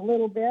this a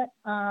little bit.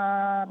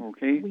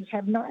 Okay. We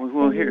have not.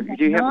 Well, here,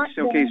 do you have?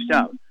 Okay,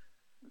 stop.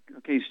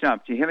 Okay,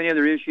 stop. Do you have any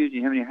other issues? Do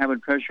you have any high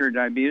blood pressure or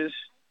diabetes?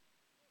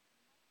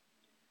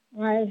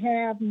 I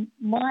have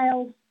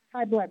mild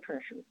high blood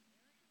pressure.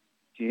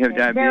 Do you have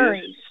diabetes?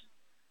 Varies.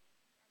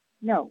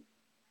 No.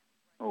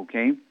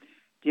 Okay.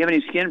 Do you have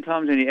any skin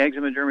problems, any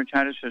eczema,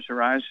 dermatitis, or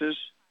psoriasis?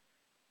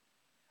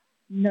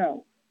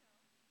 No.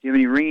 Do you have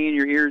any ringing in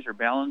your ears or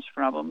balance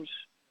problems?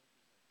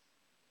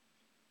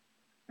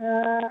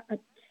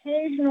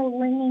 Occasional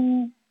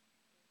ringing,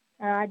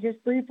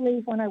 just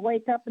briefly when I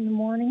wake up in the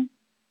morning.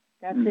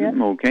 That's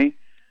it.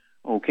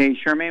 Okay,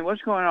 Charmaine,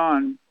 what's going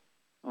on?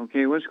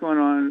 Okay, what's going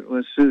on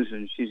with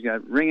Susan? She's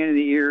got ringing in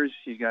the ears,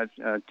 she's got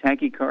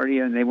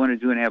tachycardia, and they want to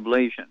do an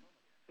ablation.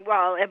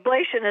 Well,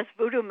 ablation is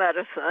voodoo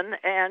medicine,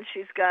 and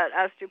she's got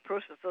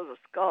osteoporosis of the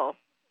skull.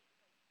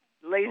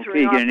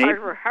 Lasering on part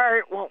of her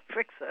heart won't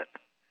fix it.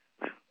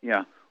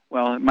 Yeah,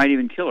 well, it might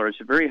even kill her.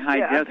 It's a very high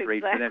death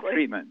rate for that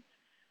treatment.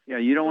 Yeah,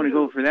 you don't want to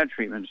go for that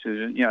treatment,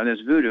 Susan. Yeah,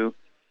 that's voodoo.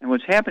 And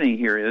what's happening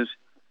here is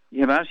you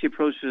have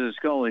osteoporosis of the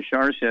skull, as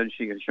Char said.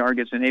 Char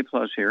gets an A+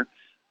 here.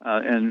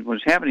 And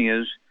what's happening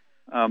is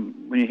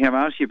when you have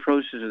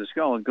osteoporosis of the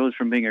skull, it goes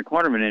from being a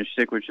quarter of an inch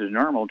thick, which is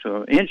normal,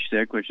 to an inch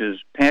thick, which is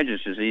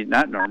Paget's disease,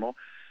 not normal.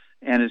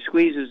 And it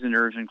squeezes the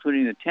nerves,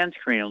 including the 10th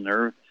cranial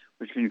nerve,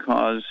 which can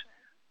cause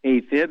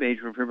AFib,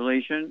 atrial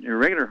fibrillation,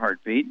 irregular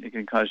heartbeat. It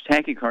can cause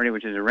tachycardia,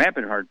 which is a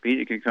rapid heartbeat.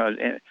 It can cause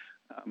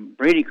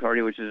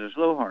bradycardia, which is a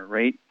slow heart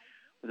rate.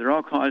 But they're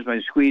all caused by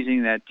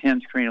squeezing that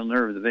 10th cranial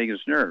nerve, the vagus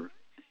nerve.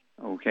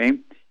 Okay?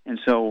 And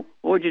so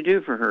what would you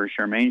do for her,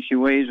 Charmaine? She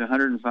weighs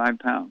 105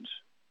 pounds.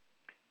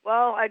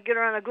 Well, I'd get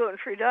her on a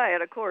gluten-free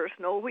diet, of course.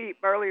 No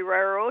wheat, barley,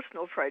 rye, oats,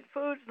 no fried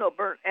foods, no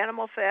burnt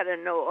animal fat,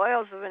 and no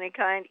oils of any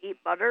kind.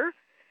 Eat butter.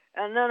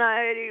 And then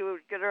I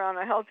would get her on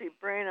a healthy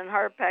brain and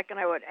heart pack, and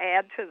I would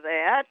add to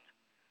that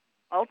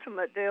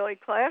Ultimate Daily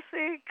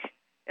Classic,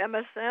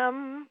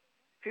 MSM,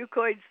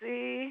 Fucoid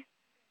Z,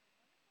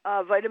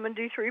 vitamin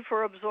D3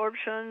 for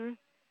absorption,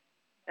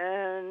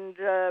 and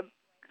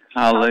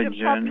collagen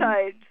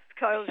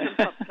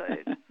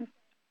peptides.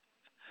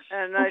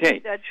 And I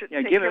think that should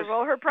take care of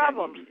all her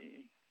problems.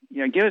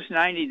 Give us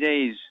 90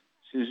 days,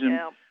 Susan.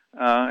 Yeah.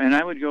 And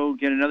I would go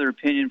get another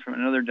opinion from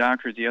another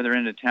doctor at the other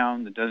end of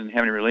town that doesn't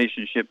have any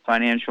relationship,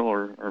 financial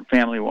or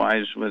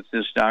family-wise, with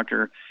this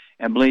doctor.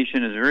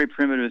 Ablation is a very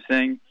primitive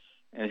thing.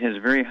 It has a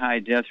very high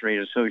death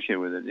rate associated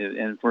with it.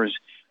 And, of course,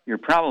 your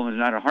problem is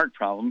not a heart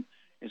problem.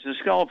 It's a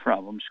skull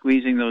problem,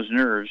 squeezing those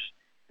nerves.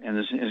 And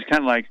it's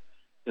kind of like,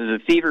 does a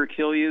fever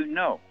kill you?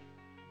 No.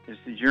 It's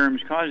the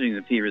germs causing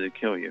the fever that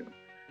kill you.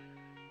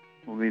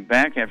 We'll be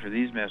back after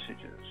these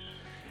messages.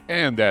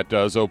 And that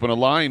does open a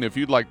line. If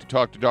you'd like to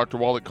talk to Dr.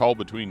 Wallach, call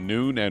between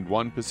noon and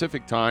 1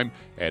 Pacific time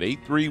at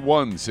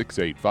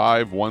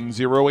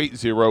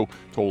 831-685-1080.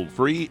 Toll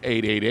free,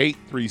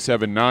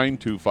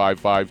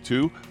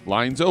 888-379-2552.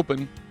 Lines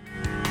open.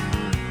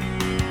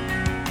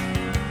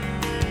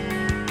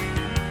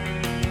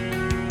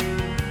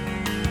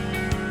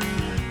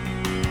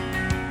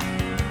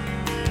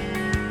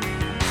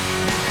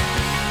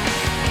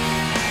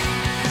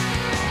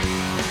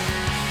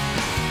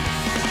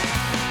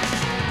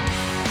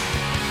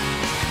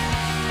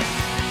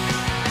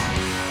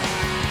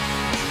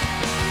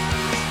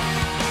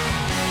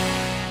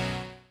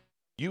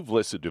 You've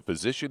listened to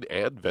physician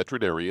and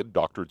veterinarian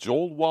Dr.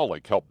 Joel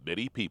Wallach help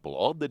many people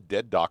on the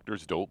Dead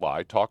Doctors Don't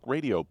Lie talk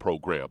radio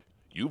program.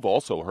 You've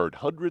also heard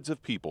hundreds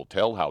of people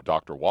tell how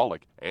Dr.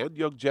 Wallach and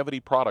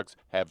Youngevity products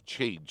have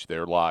changed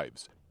their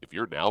lives. If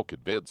you're now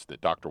convinced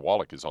that Dr.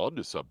 Wallach is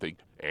onto something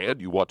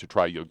and you want to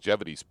try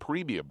Youngevity's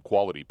premium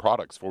quality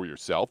products for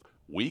yourself,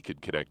 we can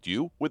connect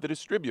you with a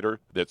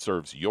distributor that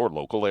serves your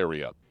local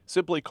area.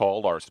 Simply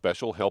call our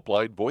special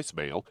helpline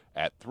voicemail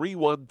at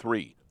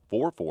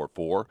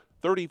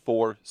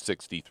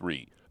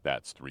 313-444-3463.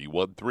 That's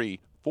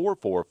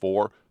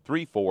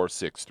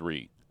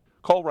 313-444-3463.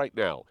 Call right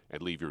now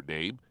and leave your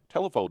name,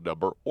 telephone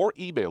number, or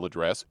email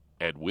address,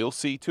 and we'll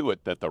see to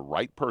it that the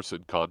right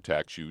person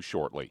contacts you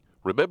shortly.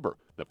 Remember,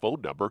 the phone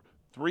number,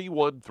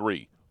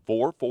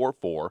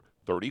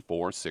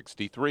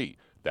 313-444-3463.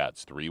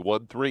 That's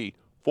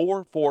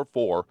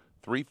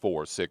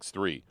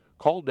 313-444-3463.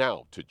 Call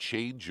now to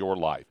change your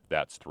life.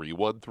 That's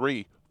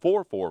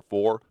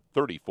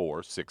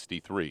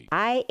 313-444-3463.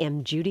 I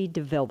am Judy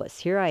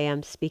DeVilbus. Here I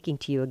am speaking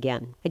to you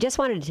again. I just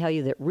wanted to tell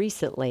you that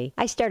recently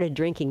I started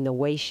drinking the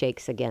Whey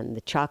Shakes again,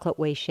 the chocolate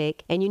Whey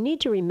Shake. And you need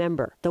to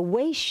remember, the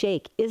Whey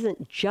Shake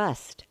isn't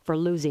just for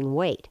losing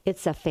weight.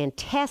 It's a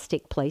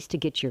fantastic place to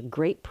get your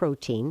great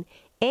protein.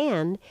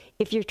 And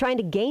if you're trying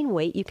to gain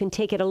weight, you can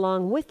take it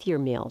along with your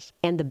meals.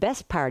 And the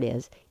best part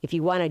is, if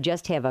you want to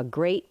just have a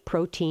great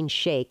protein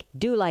shake,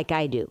 do like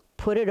I do.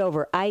 Put it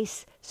over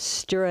ice,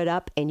 stir it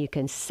up, and you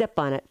can sip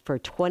on it for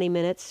 20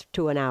 minutes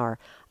to an hour.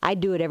 I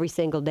do it every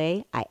single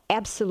day. I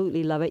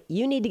absolutely love it.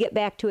 You need to get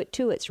back to it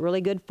too. It's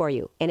really good for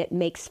you. And it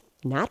makes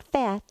not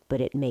fat,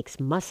 but it makes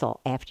muscle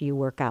after you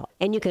work out.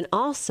 And you can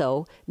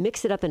also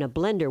mix it up in a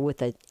blender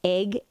with an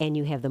egg, and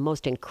you have the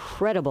most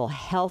incredible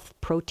health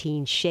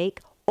protein shake.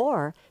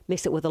 Or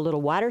mix it with a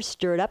little water,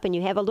 stir it up, and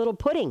you have a little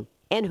pudding.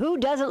 And who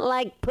doesn't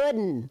like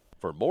pudding?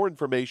 For more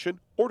information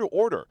or to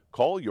order,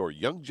 call your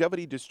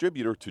Youngevity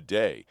distributor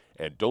today.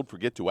 And don't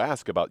forget to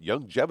ask about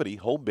Youngevity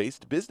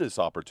home-based business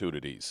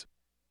opportunities.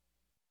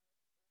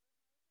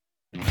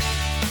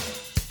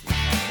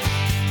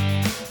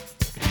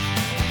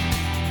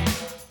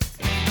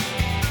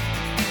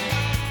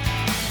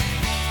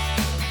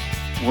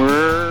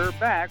 We're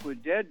back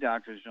with Dead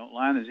Doctors Don't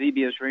Lie on the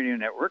ZBS Radio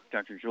Network.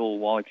 Dr. Joel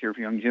Wallach here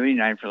for Youngevity,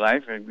 9 for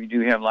Life. We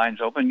do have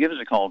lines open. Give us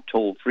a call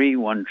toll-free,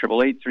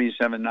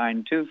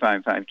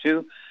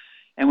 1-888-379-2552.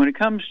 And when it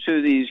comes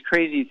to these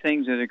crazy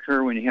things that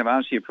occur when you have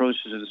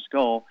osteoporosis of the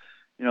skull,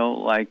 you know,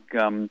 like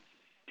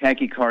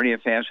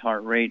tachycardia, fast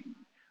heart rate,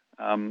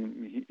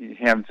 you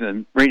have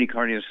the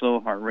bradycardia,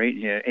 slow heart rate,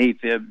 you have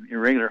AFib,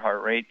 irregular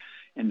heart rate,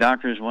 and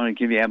doctors want to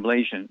give you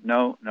ablation.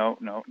 No,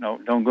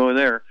 don't go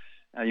there.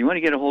 You want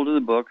to get a hold of the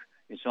book.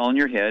 It's all in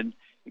your head.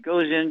 It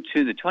goes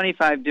into the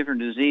 25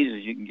 different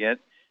diseases you can get.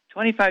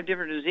 25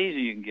 different diseases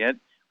you can get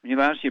when you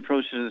have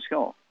osteoporosis of the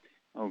skull,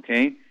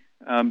 okay?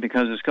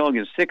 Because the skull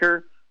gets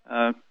thicker,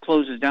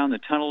 closes down the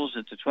tunnels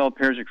that the 12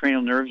 pairs of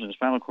cranial nerves and the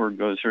spinal cord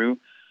go through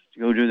to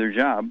go do their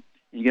job.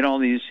 You get all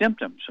these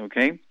symptoms,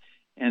 okay?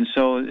 And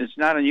so it's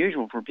not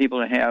unusual for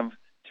people to have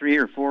 3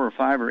 or 4 or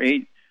 5 or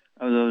 8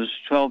 of those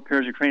 12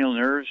 pairs of cranial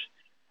nerves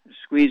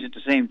squeeze at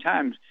the same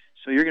time.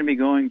 So you're going to be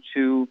going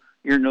to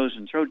ear, nose,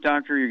 and throat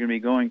doctor. You're going to be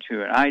going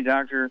to an eye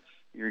doctor.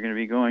 You're going to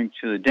be going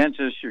to the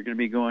dentist. You're going to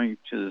be going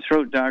to the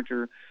throat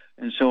doctor,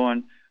 and so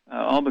on,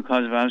 all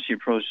because of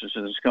osteoporosis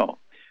of the skull.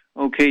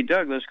 Okay,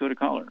 Doug, let's go to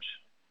callers.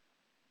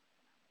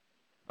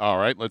 All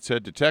right, let's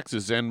head to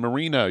Texas. And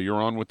Marina,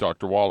 you're on with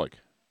Dr. Wallach.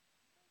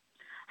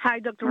 Hi,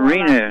 Dr.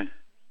 Marina, Wallach.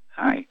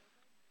 hi.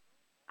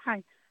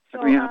 Hi. So,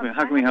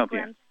 how can we help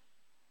you?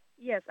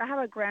 Yes, I have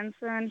a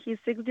grandson. He's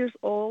 6 years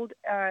old.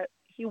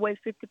 He weighs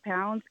 50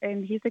 pounds,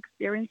 and he's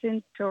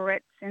experiencing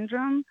Tourette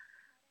syndrome.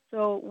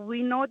 So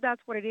we know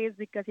that's what it is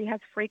because he has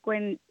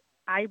frequent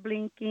eye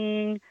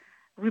blinking,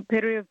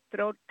 repetitive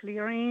throat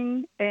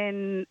clearing,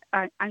 and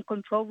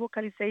uncontrolled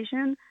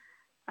vocalization.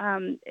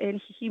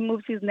 And he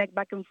moves his neck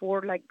back and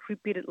forth like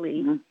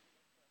repeatedly.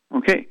 Mm-hmm.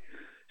 Okay.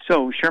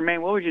 So,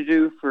 Charmaine, what would you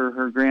do for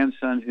her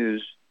grandson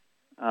who's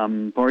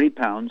 40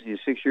 pounds? He's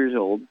 6 years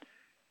old,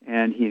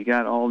 and he's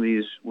got all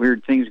these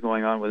weird things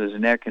going on with his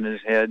neck and his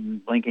head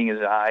and blinking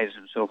his eyes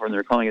and so forth, and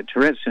they're calling it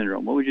Tourette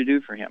syndrome. What would you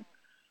do for him?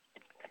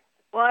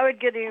 Well, I would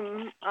get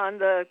him on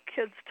the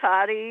kids'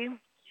 toddy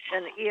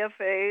and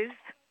EFAs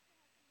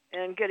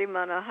and get him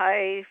on a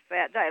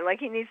high-fat diet. Like,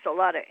 he needs a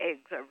lot of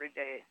eggs every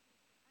day.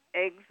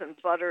 Eggs and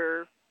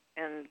butter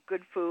and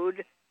good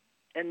food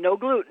and no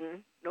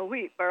gluten, no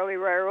wheat, barley,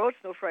 rye, or oats,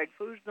 no fried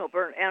foods, no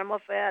burnt animal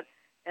fat,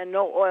 and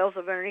no oils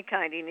of any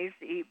kind. He needs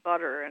to eat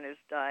butter in his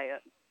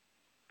diet.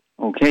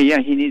 Okay, yeah,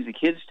 he needs the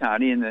kids'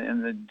 toddy, and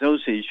the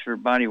dosage for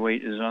body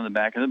weight is on the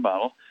back of the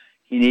bottle.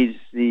 He needs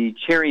the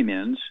cherry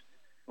mints,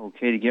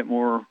 okay, to get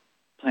more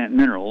plant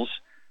minerals,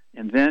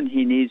 and then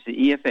he needs the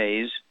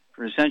EFAs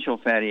for essential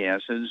fatty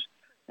acids,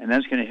 and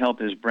that's going to help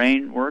his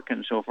brain work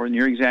and so forth. And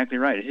you're exactly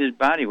right. At his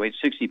body weight,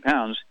 60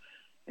 pounds,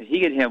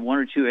 he could have 1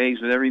 or 2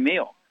 eggs with every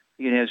meal.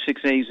 He could have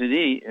 6 eggs a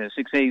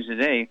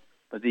day,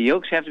 but the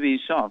yolks have to be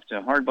soft.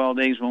 Hard-boiled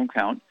eggs won't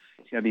count.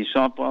 It's got to be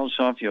soft-boiled,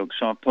 soft yolks,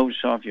 soft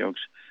poached soft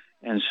yolks,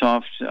 and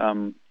soft.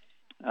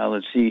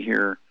 Let's see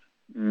here,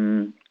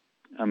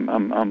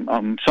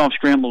 soft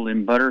scrambled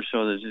in butter,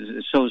 so that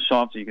it's so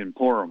soft that you can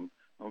pour them.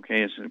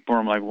 Okay, pour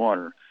them like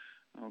water.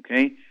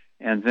 Okay.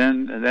 And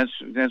then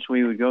that's where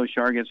you would go.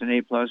 Char gets an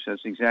A+.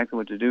 That's exactly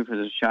what to do for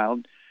this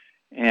child.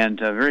 And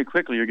very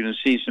quickly, you're going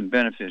to see some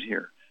benefit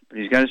here. But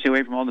he's got to stay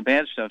away from all the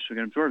bad stuff so we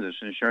can absorb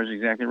this. And Char's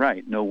exactly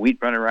right. No wheat,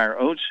 butter, rye, or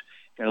oats.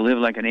 Got to live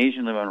like an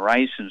Asian, live on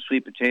rice and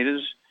sweet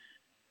potatoes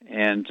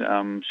and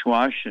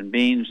squash and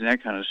beans and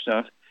that kind of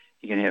stuff.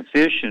 He can have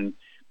fish,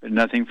 but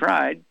nothing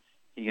fried.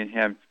 He can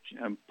have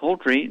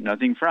poultry,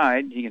 nothing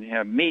fried. He can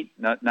have meat,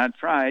 not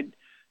fried.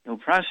 No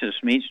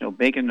processed meats, no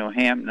bacon, no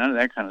ham, none of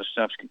that kind of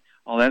stuff.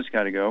 All that's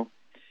got to go.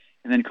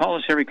 And then call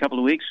us every couple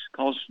of weeks.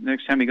 Call us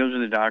next time he goes to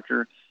the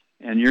doctor,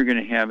 and you're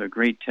going to have a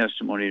great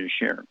testimony to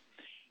share.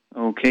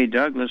 Okay,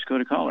 Doug, let's go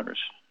to callers.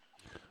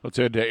 Let's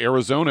head to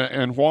Arizona.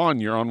 And Juan,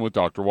 you're on with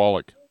Dr.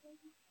 Wallach.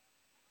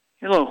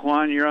 Hello,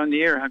 Juan. You're on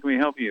the air. How can we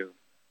help you?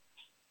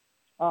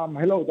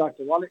 Hello,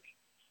 Dr. Wallach.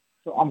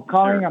 So I'm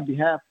calling on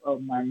behalf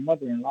of my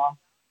mother-in-law.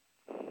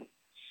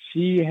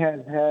 She has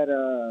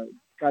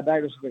got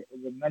diagnosed with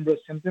a number of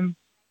symptoms.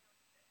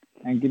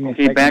 And give me a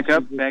second. Back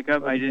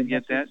up. I didn't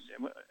get that.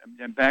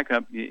 Back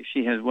up.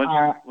 She has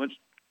what's?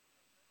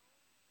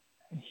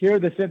 Here are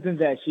the symptoms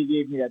that she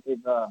gave me that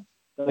they've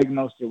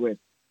diagnosed her with.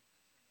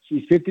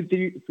 She's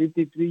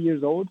 53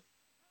 years old.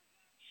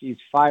 She's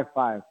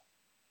 5'5".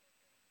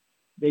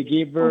 They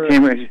gave her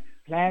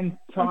plantar.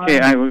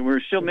 Okay,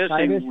 we're still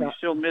missing.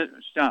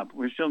 Stop.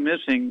 We're still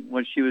missing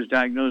what she was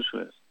diagnosed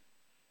with.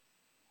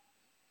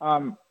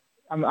 I'm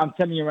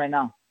telling you right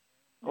now.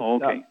 Oh,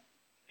 okay.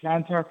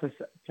 Plantar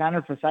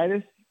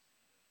fasciitis.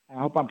 I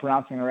hope I'm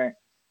pronouncing it right.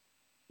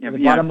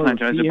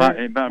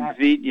 Plantar. Bottom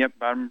feet. Yep,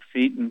 bottom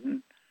feet. Mm-hmm.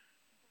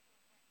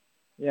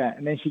 Yeah,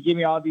 and then she gave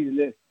me all these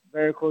lists: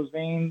 varicose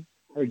veins,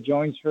 her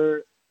joints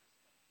hurt,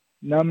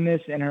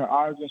 numbness in her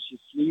arms when she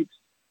sleeps.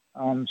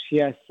 She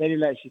has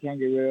cellulite she can't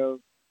get rid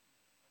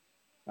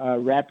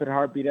of. Rapid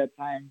heartbeat at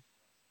times.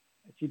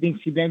 She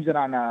blames it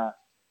on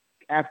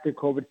after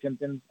COVID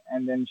symptoms,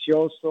 and then she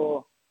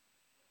also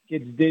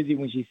gets dizzy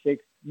when she's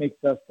sick.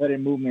 Makes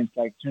sudden movements,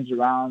 like turns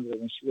around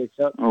when she wakes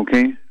up.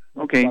 Okay.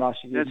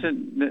 That's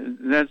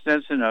it.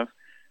 That's enough.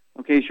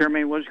 Okay,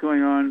 Charmaine, what's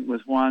going on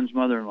with Juan's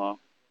mother-in-law?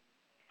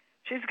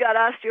 She's got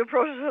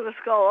osteoporosis of the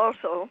skull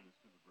also.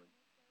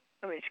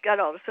 I mean, she's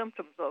got all the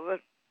symptoms of it.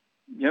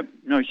 Yep.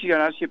 No, she got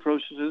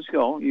osteoporosis of the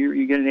skull.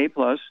 You get an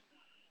A+.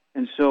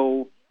 And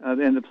so,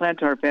 and the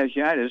plantar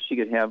fasciitis, she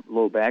could have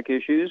low back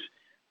issues,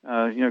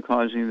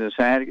 causing the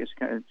sciatica.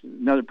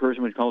 Another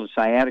person would call it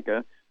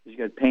sciatica. She's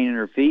got pain in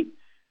her feet.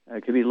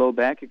 It could be low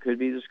back. It could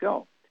be the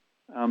skull,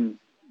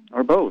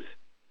 or both.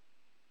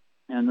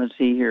 And let's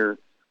see here.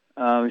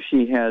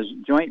 She has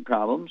joint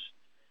problems.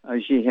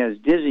 She has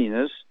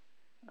dizziness.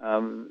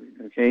 And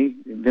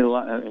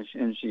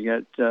she's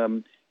got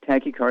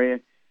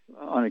tachycardia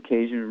on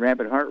occasion,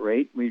 rapid heart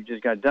rate. We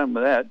just got done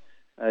with that.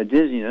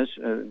 Dizziness,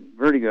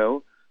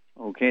 vertigo.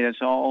 Okay,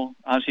 that's all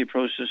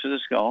osteoporosis of the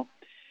skull.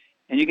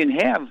 And you can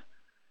have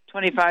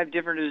 25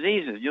 different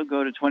diseases. You'll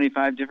go to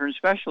 25 different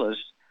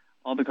specialists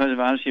all because of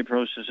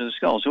osteoporosis of the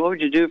skull. So what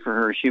would you do for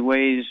her? She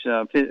weighs,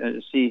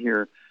 see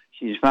here,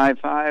 she's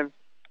 5'5",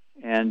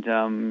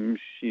 and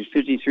she's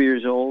 53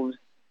 years old,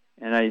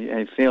 and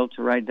I failed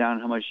to write down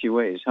how much she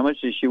weighs. How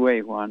much does she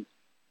weigh, Juan?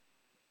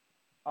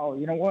 Oh,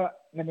 you know what?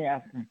 Let me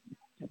ask her.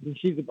 I think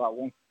she's about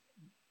one.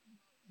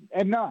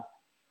 Edna.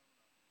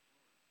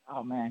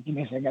 Oh man, give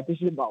me a second. I think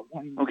she's about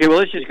one. Okay, well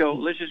let's just go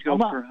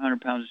per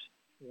 100 pounds.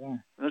 Yeah.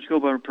 Let's go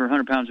per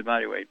 100 pounds of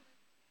body weight.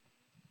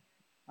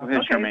 Go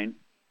ahead, Charmaine.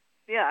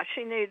 Yeah,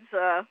 she needs.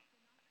 Well,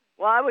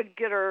 I would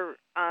get her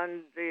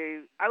on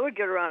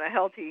a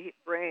healthy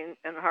brain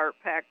and heart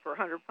pack for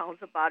 100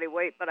 pounds of body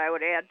weight, but I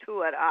would add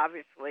to it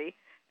obviously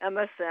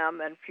MSM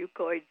and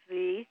Fucoid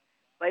Z,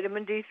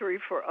 vitamin D3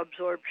 for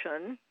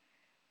absorption,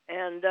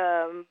 and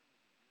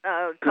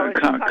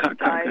collagen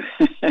peptides.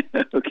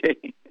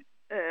 Okay.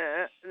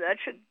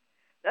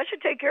 That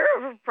should take care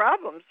of her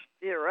problems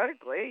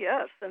theoretically,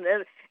 yes. And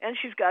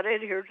she's got to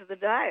adhere to the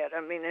diet. I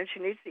mean, and she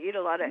needs to eat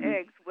a lot of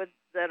eggs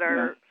that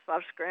are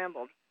soft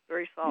scrambled,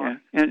 very soft.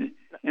 Yeah,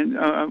 and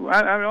I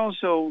would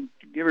also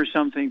give her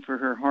something for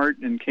her heart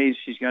in case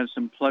she's got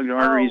some plugged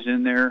arteries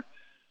in there.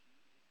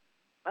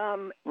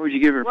 What would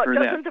you give her for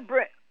that?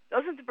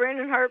 Doesn't the brain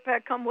and heart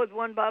pack come with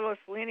one bottle of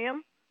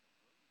selenium?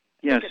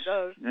 Yes, it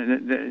does.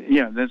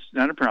 Yeah, that's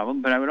not a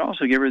problem. But I would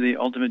also give her the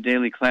Ultimate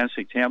Daily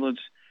Classic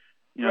tablets.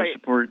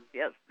 Support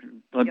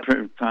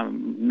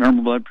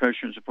normal blood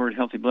pressure and support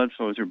healthy blood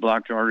flow through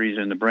blocked arteries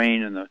in the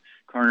brain and the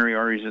coronary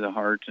arteries of the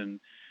heart,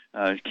 and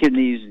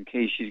kidneys in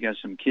case she's got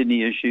some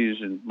kidney issues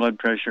and blood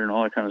pressure and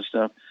all that kind of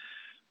stuff.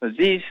 But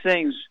these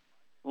things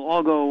will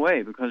all go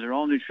away because they're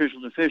all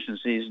nutritional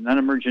deficiencies. None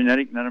of them are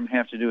genetic. None of them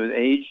have to do with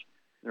age.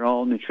 They're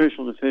all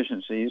nutritional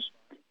deficiencies.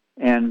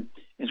 And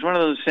it's one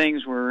of those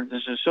things where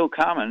this is so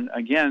common.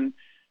 Again,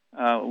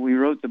 we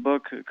wrote the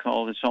book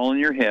called It's All in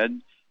Your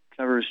Head.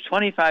 Covers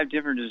 25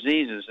 different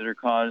diseases that are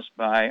caused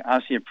by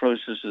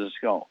osteoporosis of the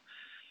skull.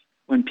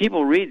 When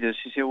people read this,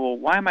 you say, well,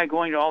 why am I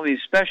going to all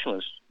these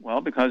specialists?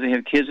 Well, because they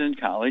have kids in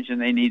college and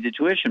they need the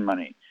tuition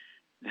money.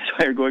 That's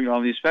why they're going to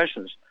all these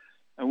specialists.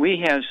 We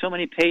have so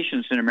many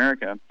patients in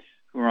America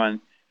who are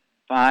on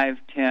 5,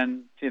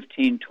 10,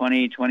 15,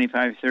 20,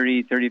 25,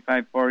 30,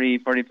 35, 40,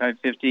 45,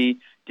 50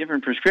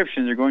 different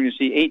prescriptions. They're going to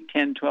see 8,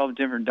 10, 12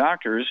 different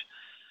doctors,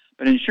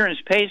 but insurance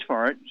pays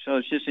for it, so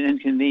it's just an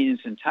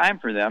inconvenience in time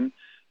for them.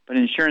 But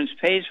insurance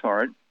pays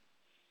for it,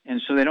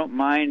 and so they don't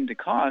mind the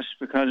cost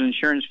because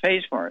insurance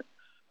pays for it.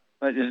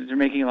 But they're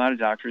making a lot of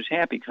doctors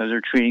happy because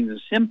they're treating the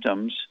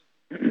symptoms,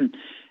 and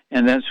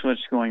that's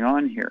what's going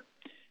on here.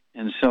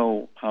 And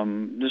so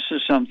this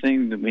is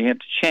something that we have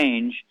to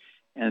change,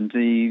 and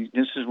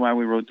this is why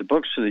we wrote the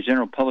book, so the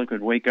general public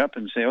would wake up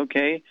and say,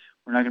 okay,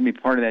 we're not going to be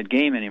part of that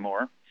game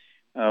anymore.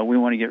 We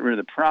want to get rid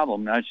of the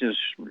problem, not just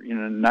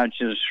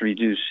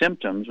reduce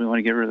symptoms. We want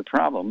to get rid of the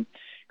problem,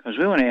 because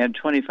we want to add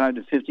 25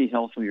 to 50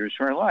 healthful years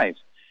to our life.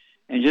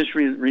 And just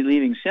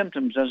relieving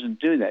symptoms doesn't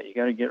do that. You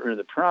got to get rid of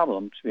the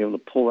problem to be able to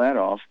pull that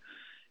off.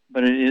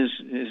 But it is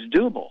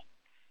doable.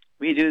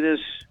 We do this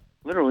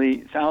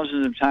literally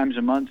thousands of times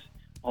a month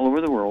all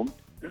over the world.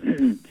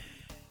 And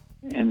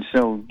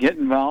so get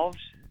involved.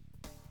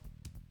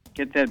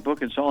 Get that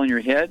book, It's All in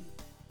Your Head,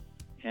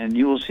 and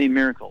you will see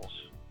miracles.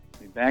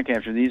 We'll be back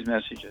after these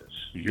messages.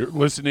 You're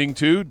listening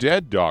to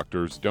Dead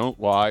Doctors Don't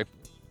Lie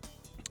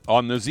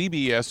on the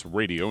ZBS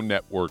Radio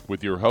Network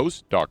with your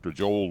host, Dr.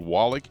 Joel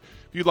Wallach.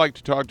 If you'd like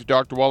to talk to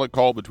Dr. Wallach,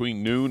 call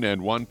between noon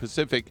and 1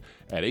 Pacific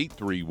at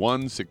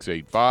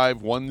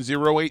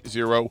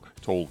 831-685-1080,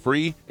 toll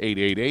free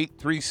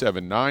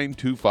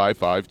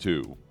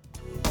 888-379-2552.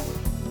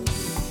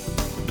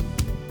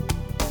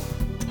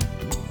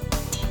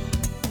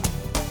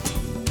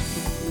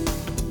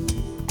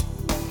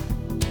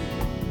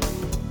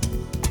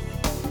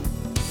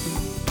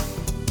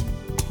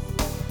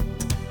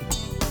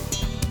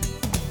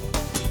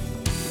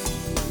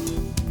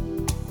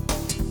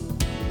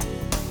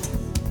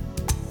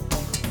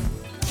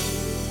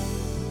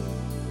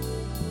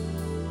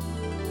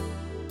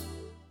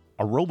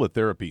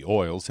 Aromatherapy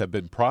oils have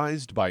been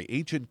prized by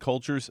ancient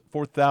cultures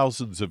for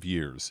thousands of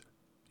years.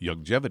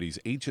 Youngevity's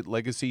ancient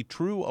legacy,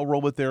 True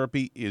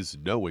Aromatherapy, is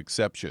no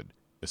exception.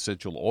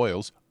 Essential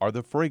oils are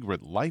the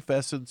fragrant life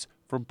essence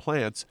from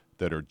plants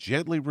that are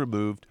gently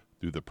removed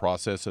through the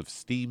process of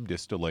steam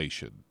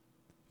distillation.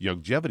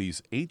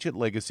 Youngevity's ancient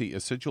legacy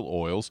essential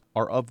oils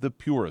are of the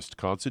purest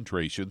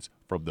concentrations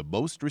from the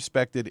most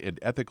respected and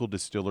ethical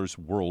distillers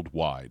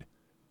worldwide.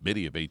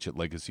 Many of Ancient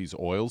Legacy's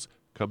oils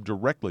come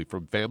directly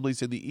from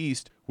families in the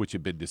East which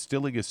have been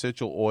distilling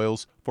essential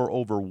oils for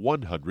over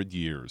 100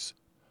 years.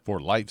 For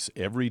life's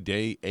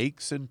everyday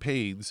aches and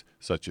pains,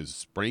 such as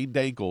sprained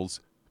ankles,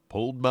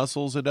 pulled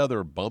muscles, and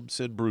other bumps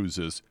and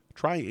bruises,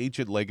 try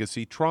Ancient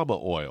Legacy Trauma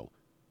Oil,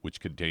 which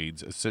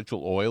contains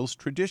essential oils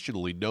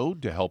traditionally known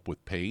to help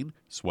with pain,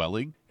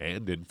 swelling,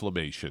 and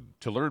inflammation.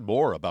 To learn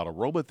more about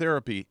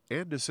aromatherapy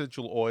and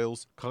essential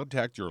oils,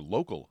 contact your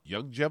local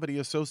Youngevity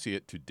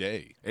associate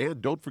today. And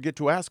don't forget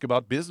to ask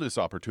about business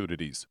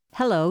opportunities.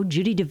 Hello,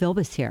 Judy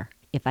DeVilbus here.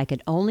 If I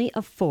could only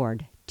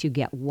afford to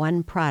get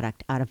one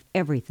product out of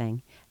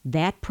everything,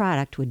 that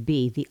product would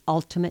be the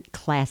Ultimate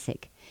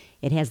Classic.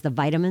 It has the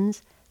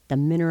vitamins, the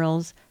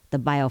minerals, the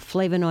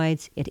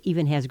bioflavonoids. It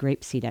even has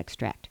grapeseed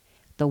extract.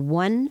 The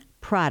one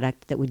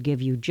product that would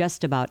give you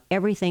just about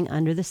everything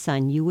under the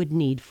sun you would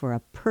need for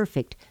a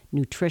perfect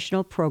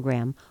nutritional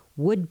program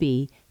would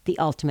be the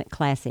Ultimate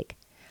Classic.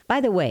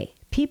 By the way,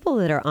 people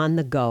that are on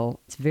the go,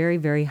 it's very,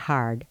 very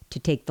hard to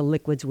take the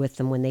liquids with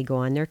them when they go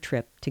on their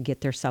trip to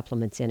get their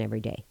supplements in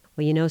every day.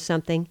 Well, you know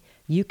something?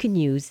 You can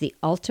use the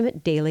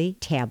Ultimate Daily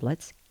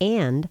tablets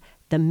and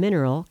the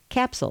mineral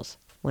capsules.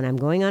 When I'm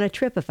going on a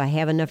trip, if I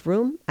have enough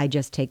room, I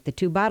just take the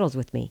 2 bottles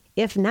with me.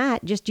 If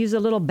not, just use a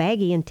little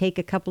baggie and take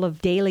a couple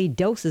of daily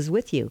doses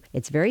with you.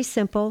 It's very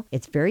simple.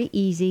 It's very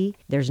easy.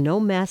 There's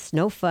no mess,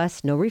 no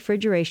fuss, no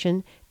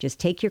refrigeration. Just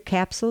take your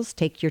capsules,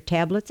 take your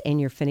tablets,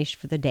 and you're finished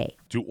for the day.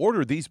 To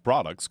order these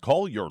products,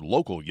 call your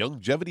local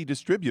Youngevity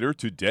distributor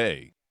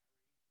today.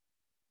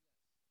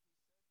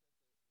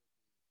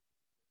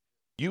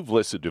 You've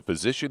listened to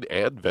physician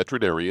and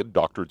veterinarian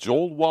Dr.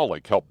 Joel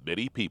Wallach help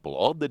many people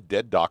on the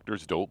Dead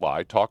Doctors Don't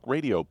Lie talk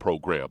radio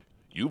program.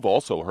 You've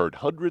also heard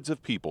hundreds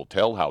of people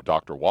tell how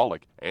Dr.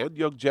 Wallach and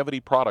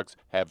Youngevity products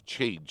have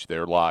changed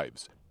their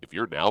lives. If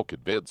you're now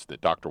convinced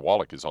that Dr.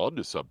 Wallach is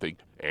onto something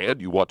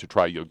and you want to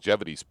try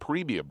Youngevity's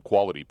premium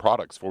quality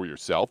products for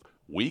yourself,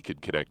 we can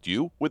connect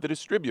you with a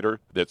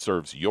distributor that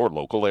serves your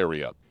local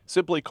area.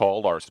 Simply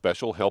call our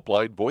special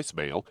helpline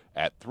voicemail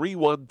at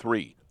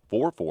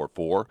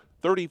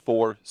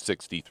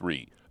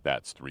 313-444-3463.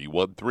 That's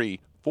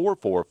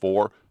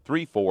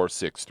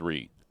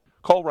 313-444-3463.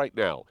 Call right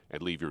now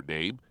and leave your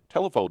name,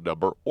 telephone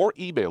number, or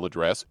email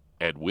address,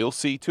 and we'll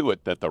see to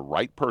it that the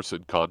right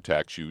person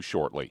contacts you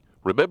shortly.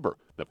 Remember,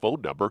 the phone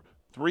number,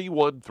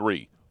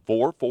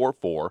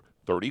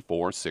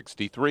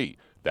 313-444-3463.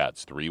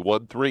 That's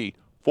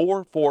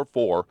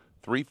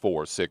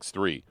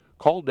 313-444-3463.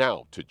 Call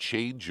now to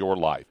change your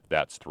life.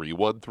 That's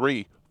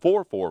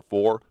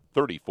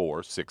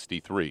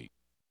 313-444-3463.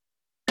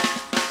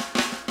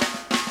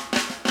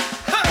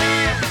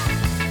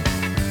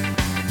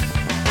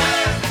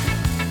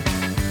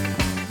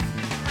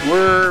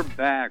 We're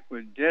back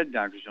with Dead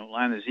Doctors Don't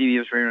Lie on the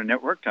ZBS Radio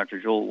Network. Dr.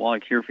 Joel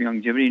Wallach here for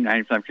Youngevity,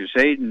 95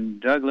 Crusade. And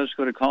Doug, let's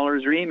go to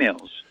callers or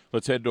emails.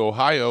 Let's head to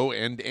Ohio.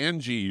 And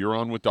Angie, you're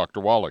on with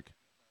Dr. Wallach.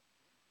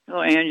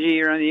 Hello, Angie.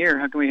 You're on the air.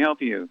 How can we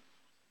help you?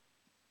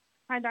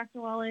 Hi,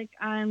 Dr. Wallach.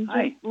 I'm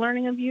just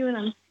learning of you, and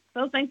I'm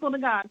so thankful to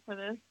God for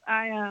this.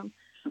 I've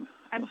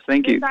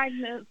thank been you.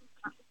 Diagnosed,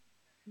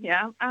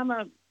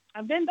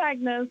 I've been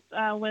diagnosed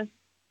with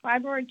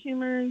fibroid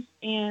tumors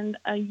and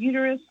a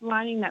uterus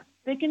lining that's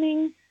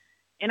thickening,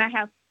 and I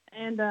have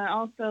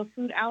also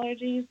food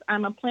allergies.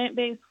 I'm a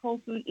plant-based whole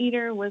food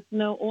eater with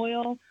no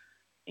oil,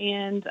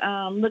 and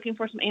looking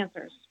for some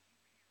answers.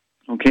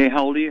 Okay,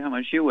 how old are you? How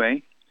much do you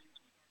weigh?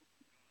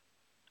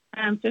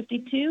 I'm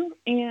 52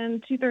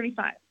 and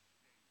 235.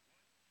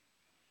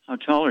 How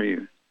tall are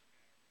you?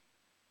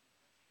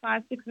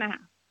 5'6.5".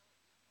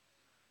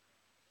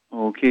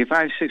 Okay,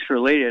 5'6" for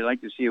a lady. I'd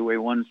like to see you weigh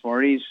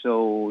 140,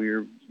 so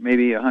you're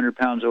maybe 100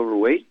 pounds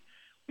overweight.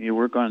 We need to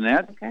work on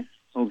that. Okay.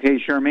 Okay,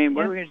 Charmaine,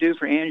 what are we going to do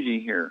for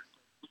Angie here?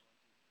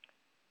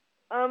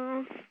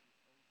 Well,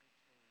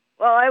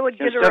 I would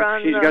get her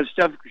on. She's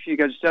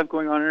got stuff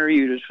going on in her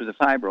uterus for the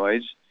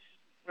fibroids.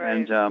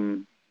 Right. And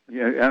I'm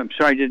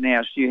sorry I didn't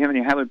ask. Do you have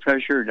any high blood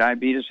pressure or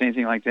diabetes,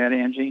 anything like that,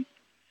 Angie?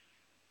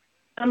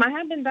 I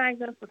have been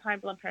diagnosed with high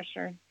blood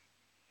pressure.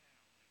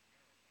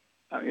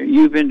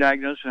 You've been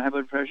diagnosed with high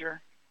blood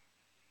pressure?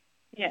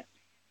 Yes.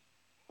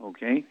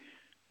 Okay.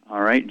 All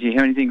right. Do you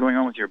have anything going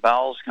on with your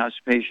bowels,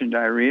 constipation,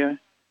 diarrhea?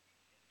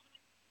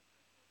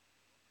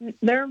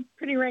 They're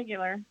pretty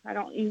regular. I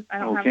don't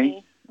have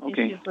any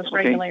issues with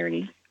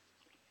regularity.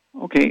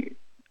 Okay.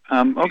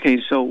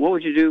 So what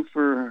would you do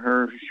for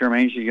her,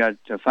 Charmaine? She's got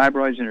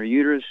fibroids in her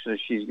uterus.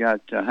 She's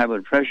got high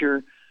blood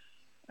pressure.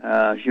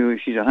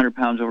 She's 100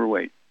 pounds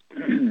overweight.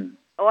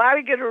 Well, I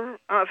would get her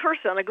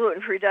first on a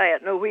gluten-free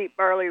diet: no wheat,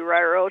 barley, rye,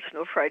 or oats,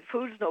 no fried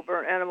foods, no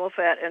burnt animal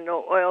fat, and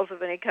no oils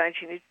of any kind.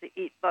 She needs to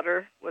eat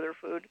butter with her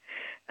food.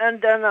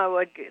 And then I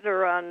would get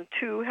her on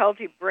 2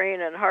 healthy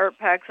brain and heart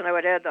packs, and I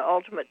would add the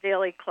Ultimate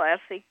Daily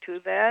Classic to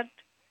that,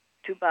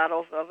 2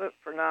 bottles of it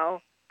for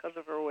now because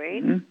of her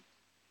weight. Mm-hmm.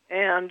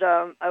 And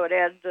I would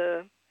add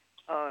the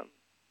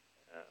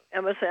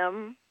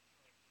MSM,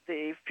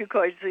 the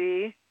Fucoid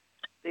Z,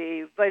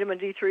 the vitamin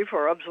D3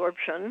 for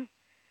absorption.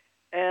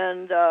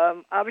 And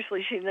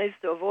obviously she needs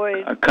to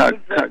avoid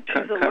foods that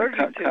she's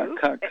allergic to.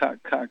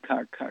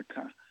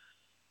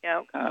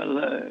 Yeah.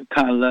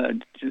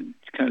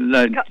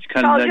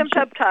 Collagen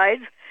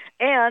peptides.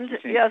 And,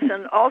 yes,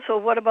 and also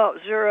what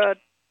about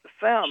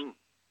Zerafem?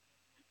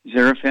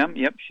 Zerafem,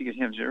 yep, she could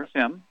have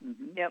Zerafem.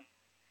 Mm-hmm. Yep.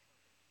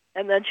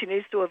 And then she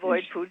needs to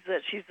avoid foods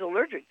that she's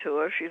allergic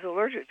to. If she's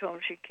allergic to them,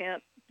 she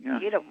can't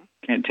eat them.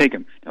 Can't take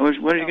them. Now,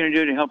 what are you going to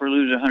do to help her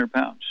lose 100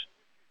 pounds?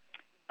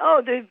 Oh,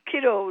 the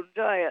keto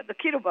diet, the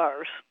keto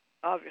bars,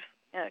 obviously.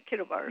 Yeah,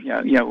 keto bars.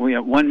 Yeah. We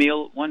have one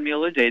meal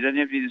a day. It doesn't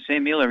have to be the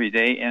same meal every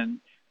day, and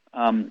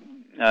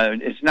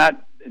it's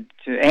not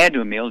to add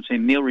to a meal, it's a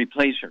meal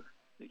replacer.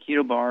 The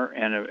keto bar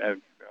and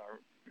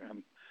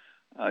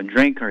a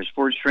drink or a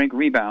sports drink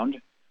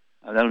Rebound.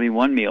 That'll be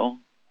one meal.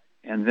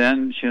 And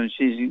then she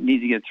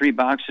needs to get 3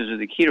 boxes of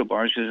the keto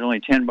bars because there's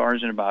only 10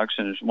 bars in a box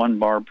and it's 1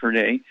 bar per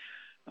day.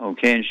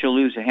 Okay, and she'll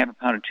lose a half a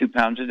pound to 2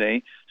 pounds a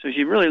day. So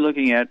she's really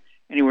looking at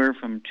anywhere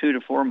from 2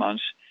 to 4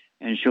 months,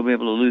 and she'll be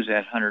able to lose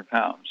that 100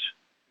 pounds.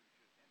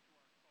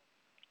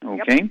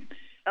 Okay? Yep,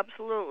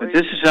 absolutely. But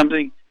this is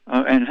something,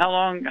 and how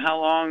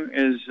long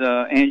is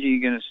Angie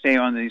going to stay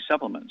on these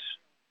supplements?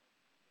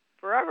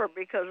 Forever,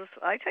 because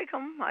I take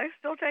them. I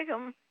still take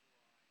them.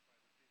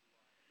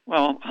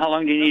 Well, how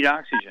long do you need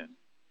oxygen?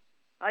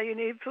 You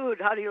need food.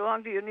 How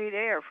long do you need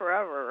air?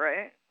 Forever,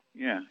 right?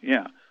 Yeah.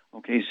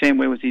 Okay, same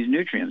way with these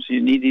nutrients.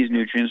 You need these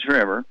nutrients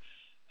forever.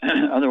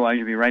 Otherwise,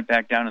 you'll be right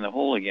back down in the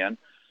hole again.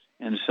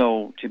 And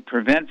so to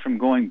prevent from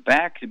going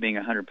back to being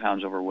 100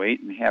 pounds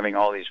overweight and having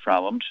all these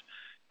problems,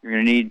 you're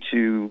going to need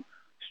to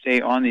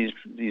stay on these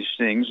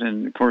things.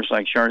 And, of course,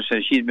 like Char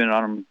says, she's been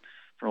on them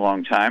for a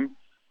long time.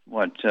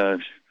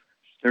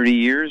 30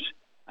 years?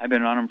 I've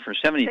been on them for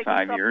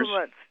 75 years.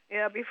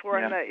 Yeah, before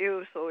I met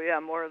you, so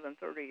more than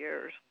 30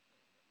 years.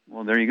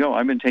 Well, there you go.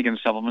 I've been taking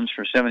supplements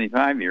for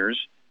 75 years.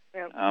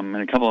 Yep. In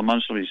a couple of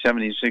months, it'll be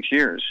 76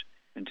 years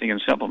been taking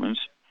supplements.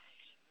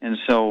 And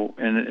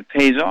it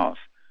pays off.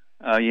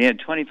 You add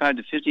 25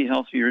 to 50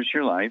 healthy years to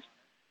your life.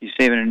 You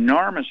save an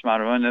enormous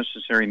amount of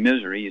unnecessary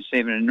misery. You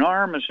save an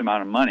enormous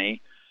amount of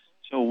money.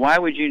 So why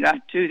would you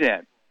not do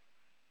that?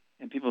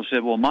 And people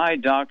said, well, my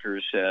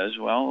doctor says,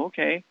 well,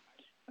 okay,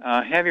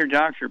 have your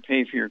doctor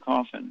pay for your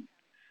coffin.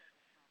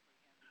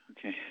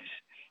 Okay.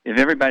 If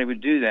everybody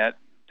would do that,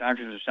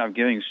 doctors would stop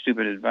giving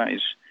stupid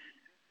advice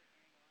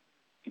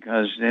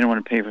because they don't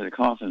want to pay for the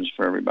coffins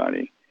for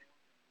everybody.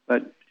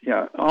 But,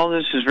 yeah, all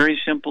this is very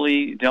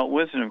simply dealt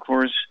with. And, of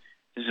course,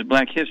 this is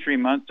Black History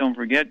Month. Don't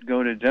forget,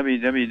 go to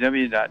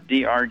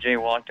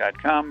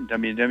www.drjwallach.com,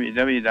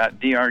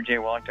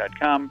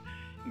 www.drjwallach.com.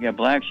 You got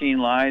Black Gene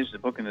Lies, the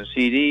book and the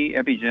CD,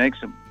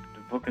 Epigenetics, the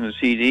book and the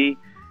CD,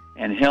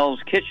 and Hell's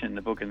Kitchen,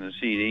 the book and the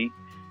CD.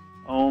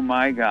 Oh,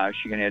 my gosh,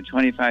 you're going to add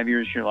 25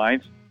 years to your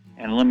life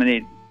and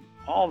eliminate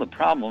all the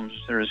problems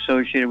that are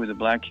associated with the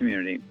black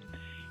community.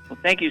 Well,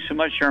 thank you so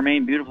much,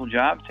 Charmaine. Beautiful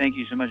job. Thank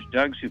you so much,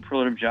 Doug.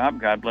 Superlative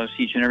job. God bless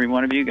each and every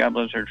one of you. God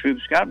bless our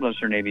troops. God bless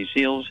our Navy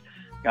SEALs.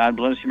 God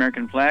bless the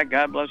American flag.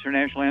 God bless our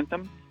national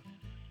anthem.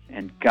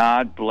 And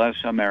God bless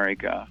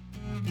America.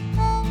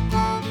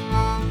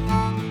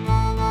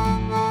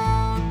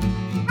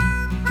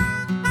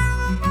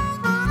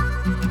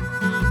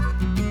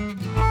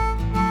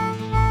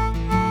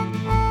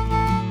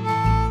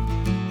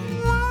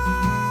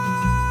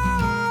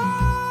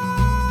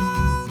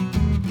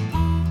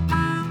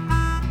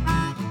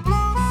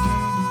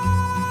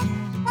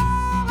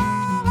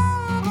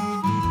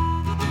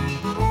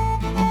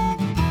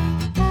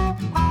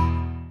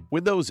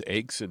 When those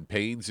aches and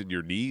pains in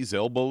your knees,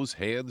 elbows,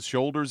 hands,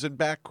 shoulders, and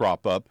back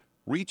crop up,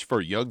 reach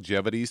for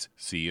Youngevity's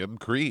CM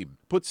Cream.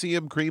 Put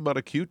CM Cream on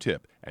a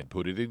Q-tip and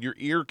put it in your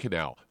ear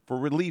canal for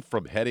relief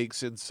from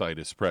headaches and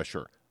sinus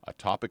pressure. A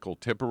topical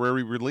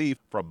temporary relief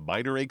from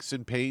minor aches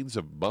and pains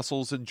of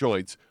muscles and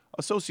joints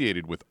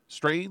associated with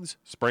strains,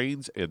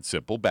 sprains, and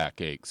simple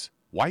backaches.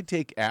 Why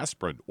take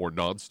aspirin or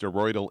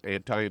non-steroidal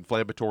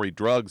anti-inflammatory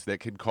drugs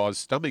that can cause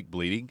stomach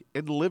bleeding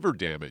and liver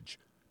damage?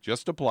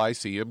 Just apply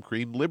CM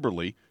Cream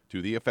liberally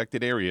to the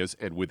affected areas,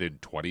 and within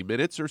 20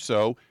 minutes or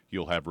so,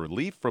 you'll have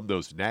relief from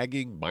those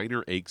nagging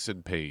minor aches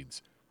and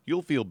pains.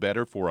 You'll feel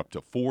better for up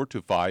to 4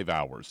 to 5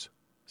 hours.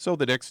 So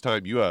the next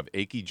time you have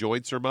achy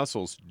joints or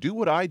muscles, do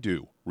what I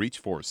do. Reach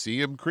for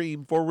CM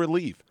Cream for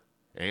relief.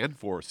 And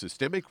for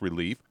systemic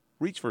relief,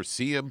 reach for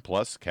CM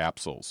Plus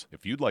capsules.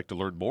 If you'd like to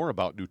learn more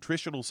about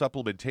nutritional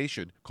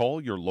supplementation,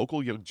 call your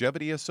local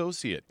Youngevity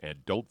associate.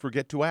 And don't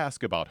forget to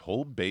ask about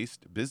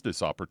home-based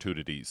business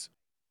opportunities.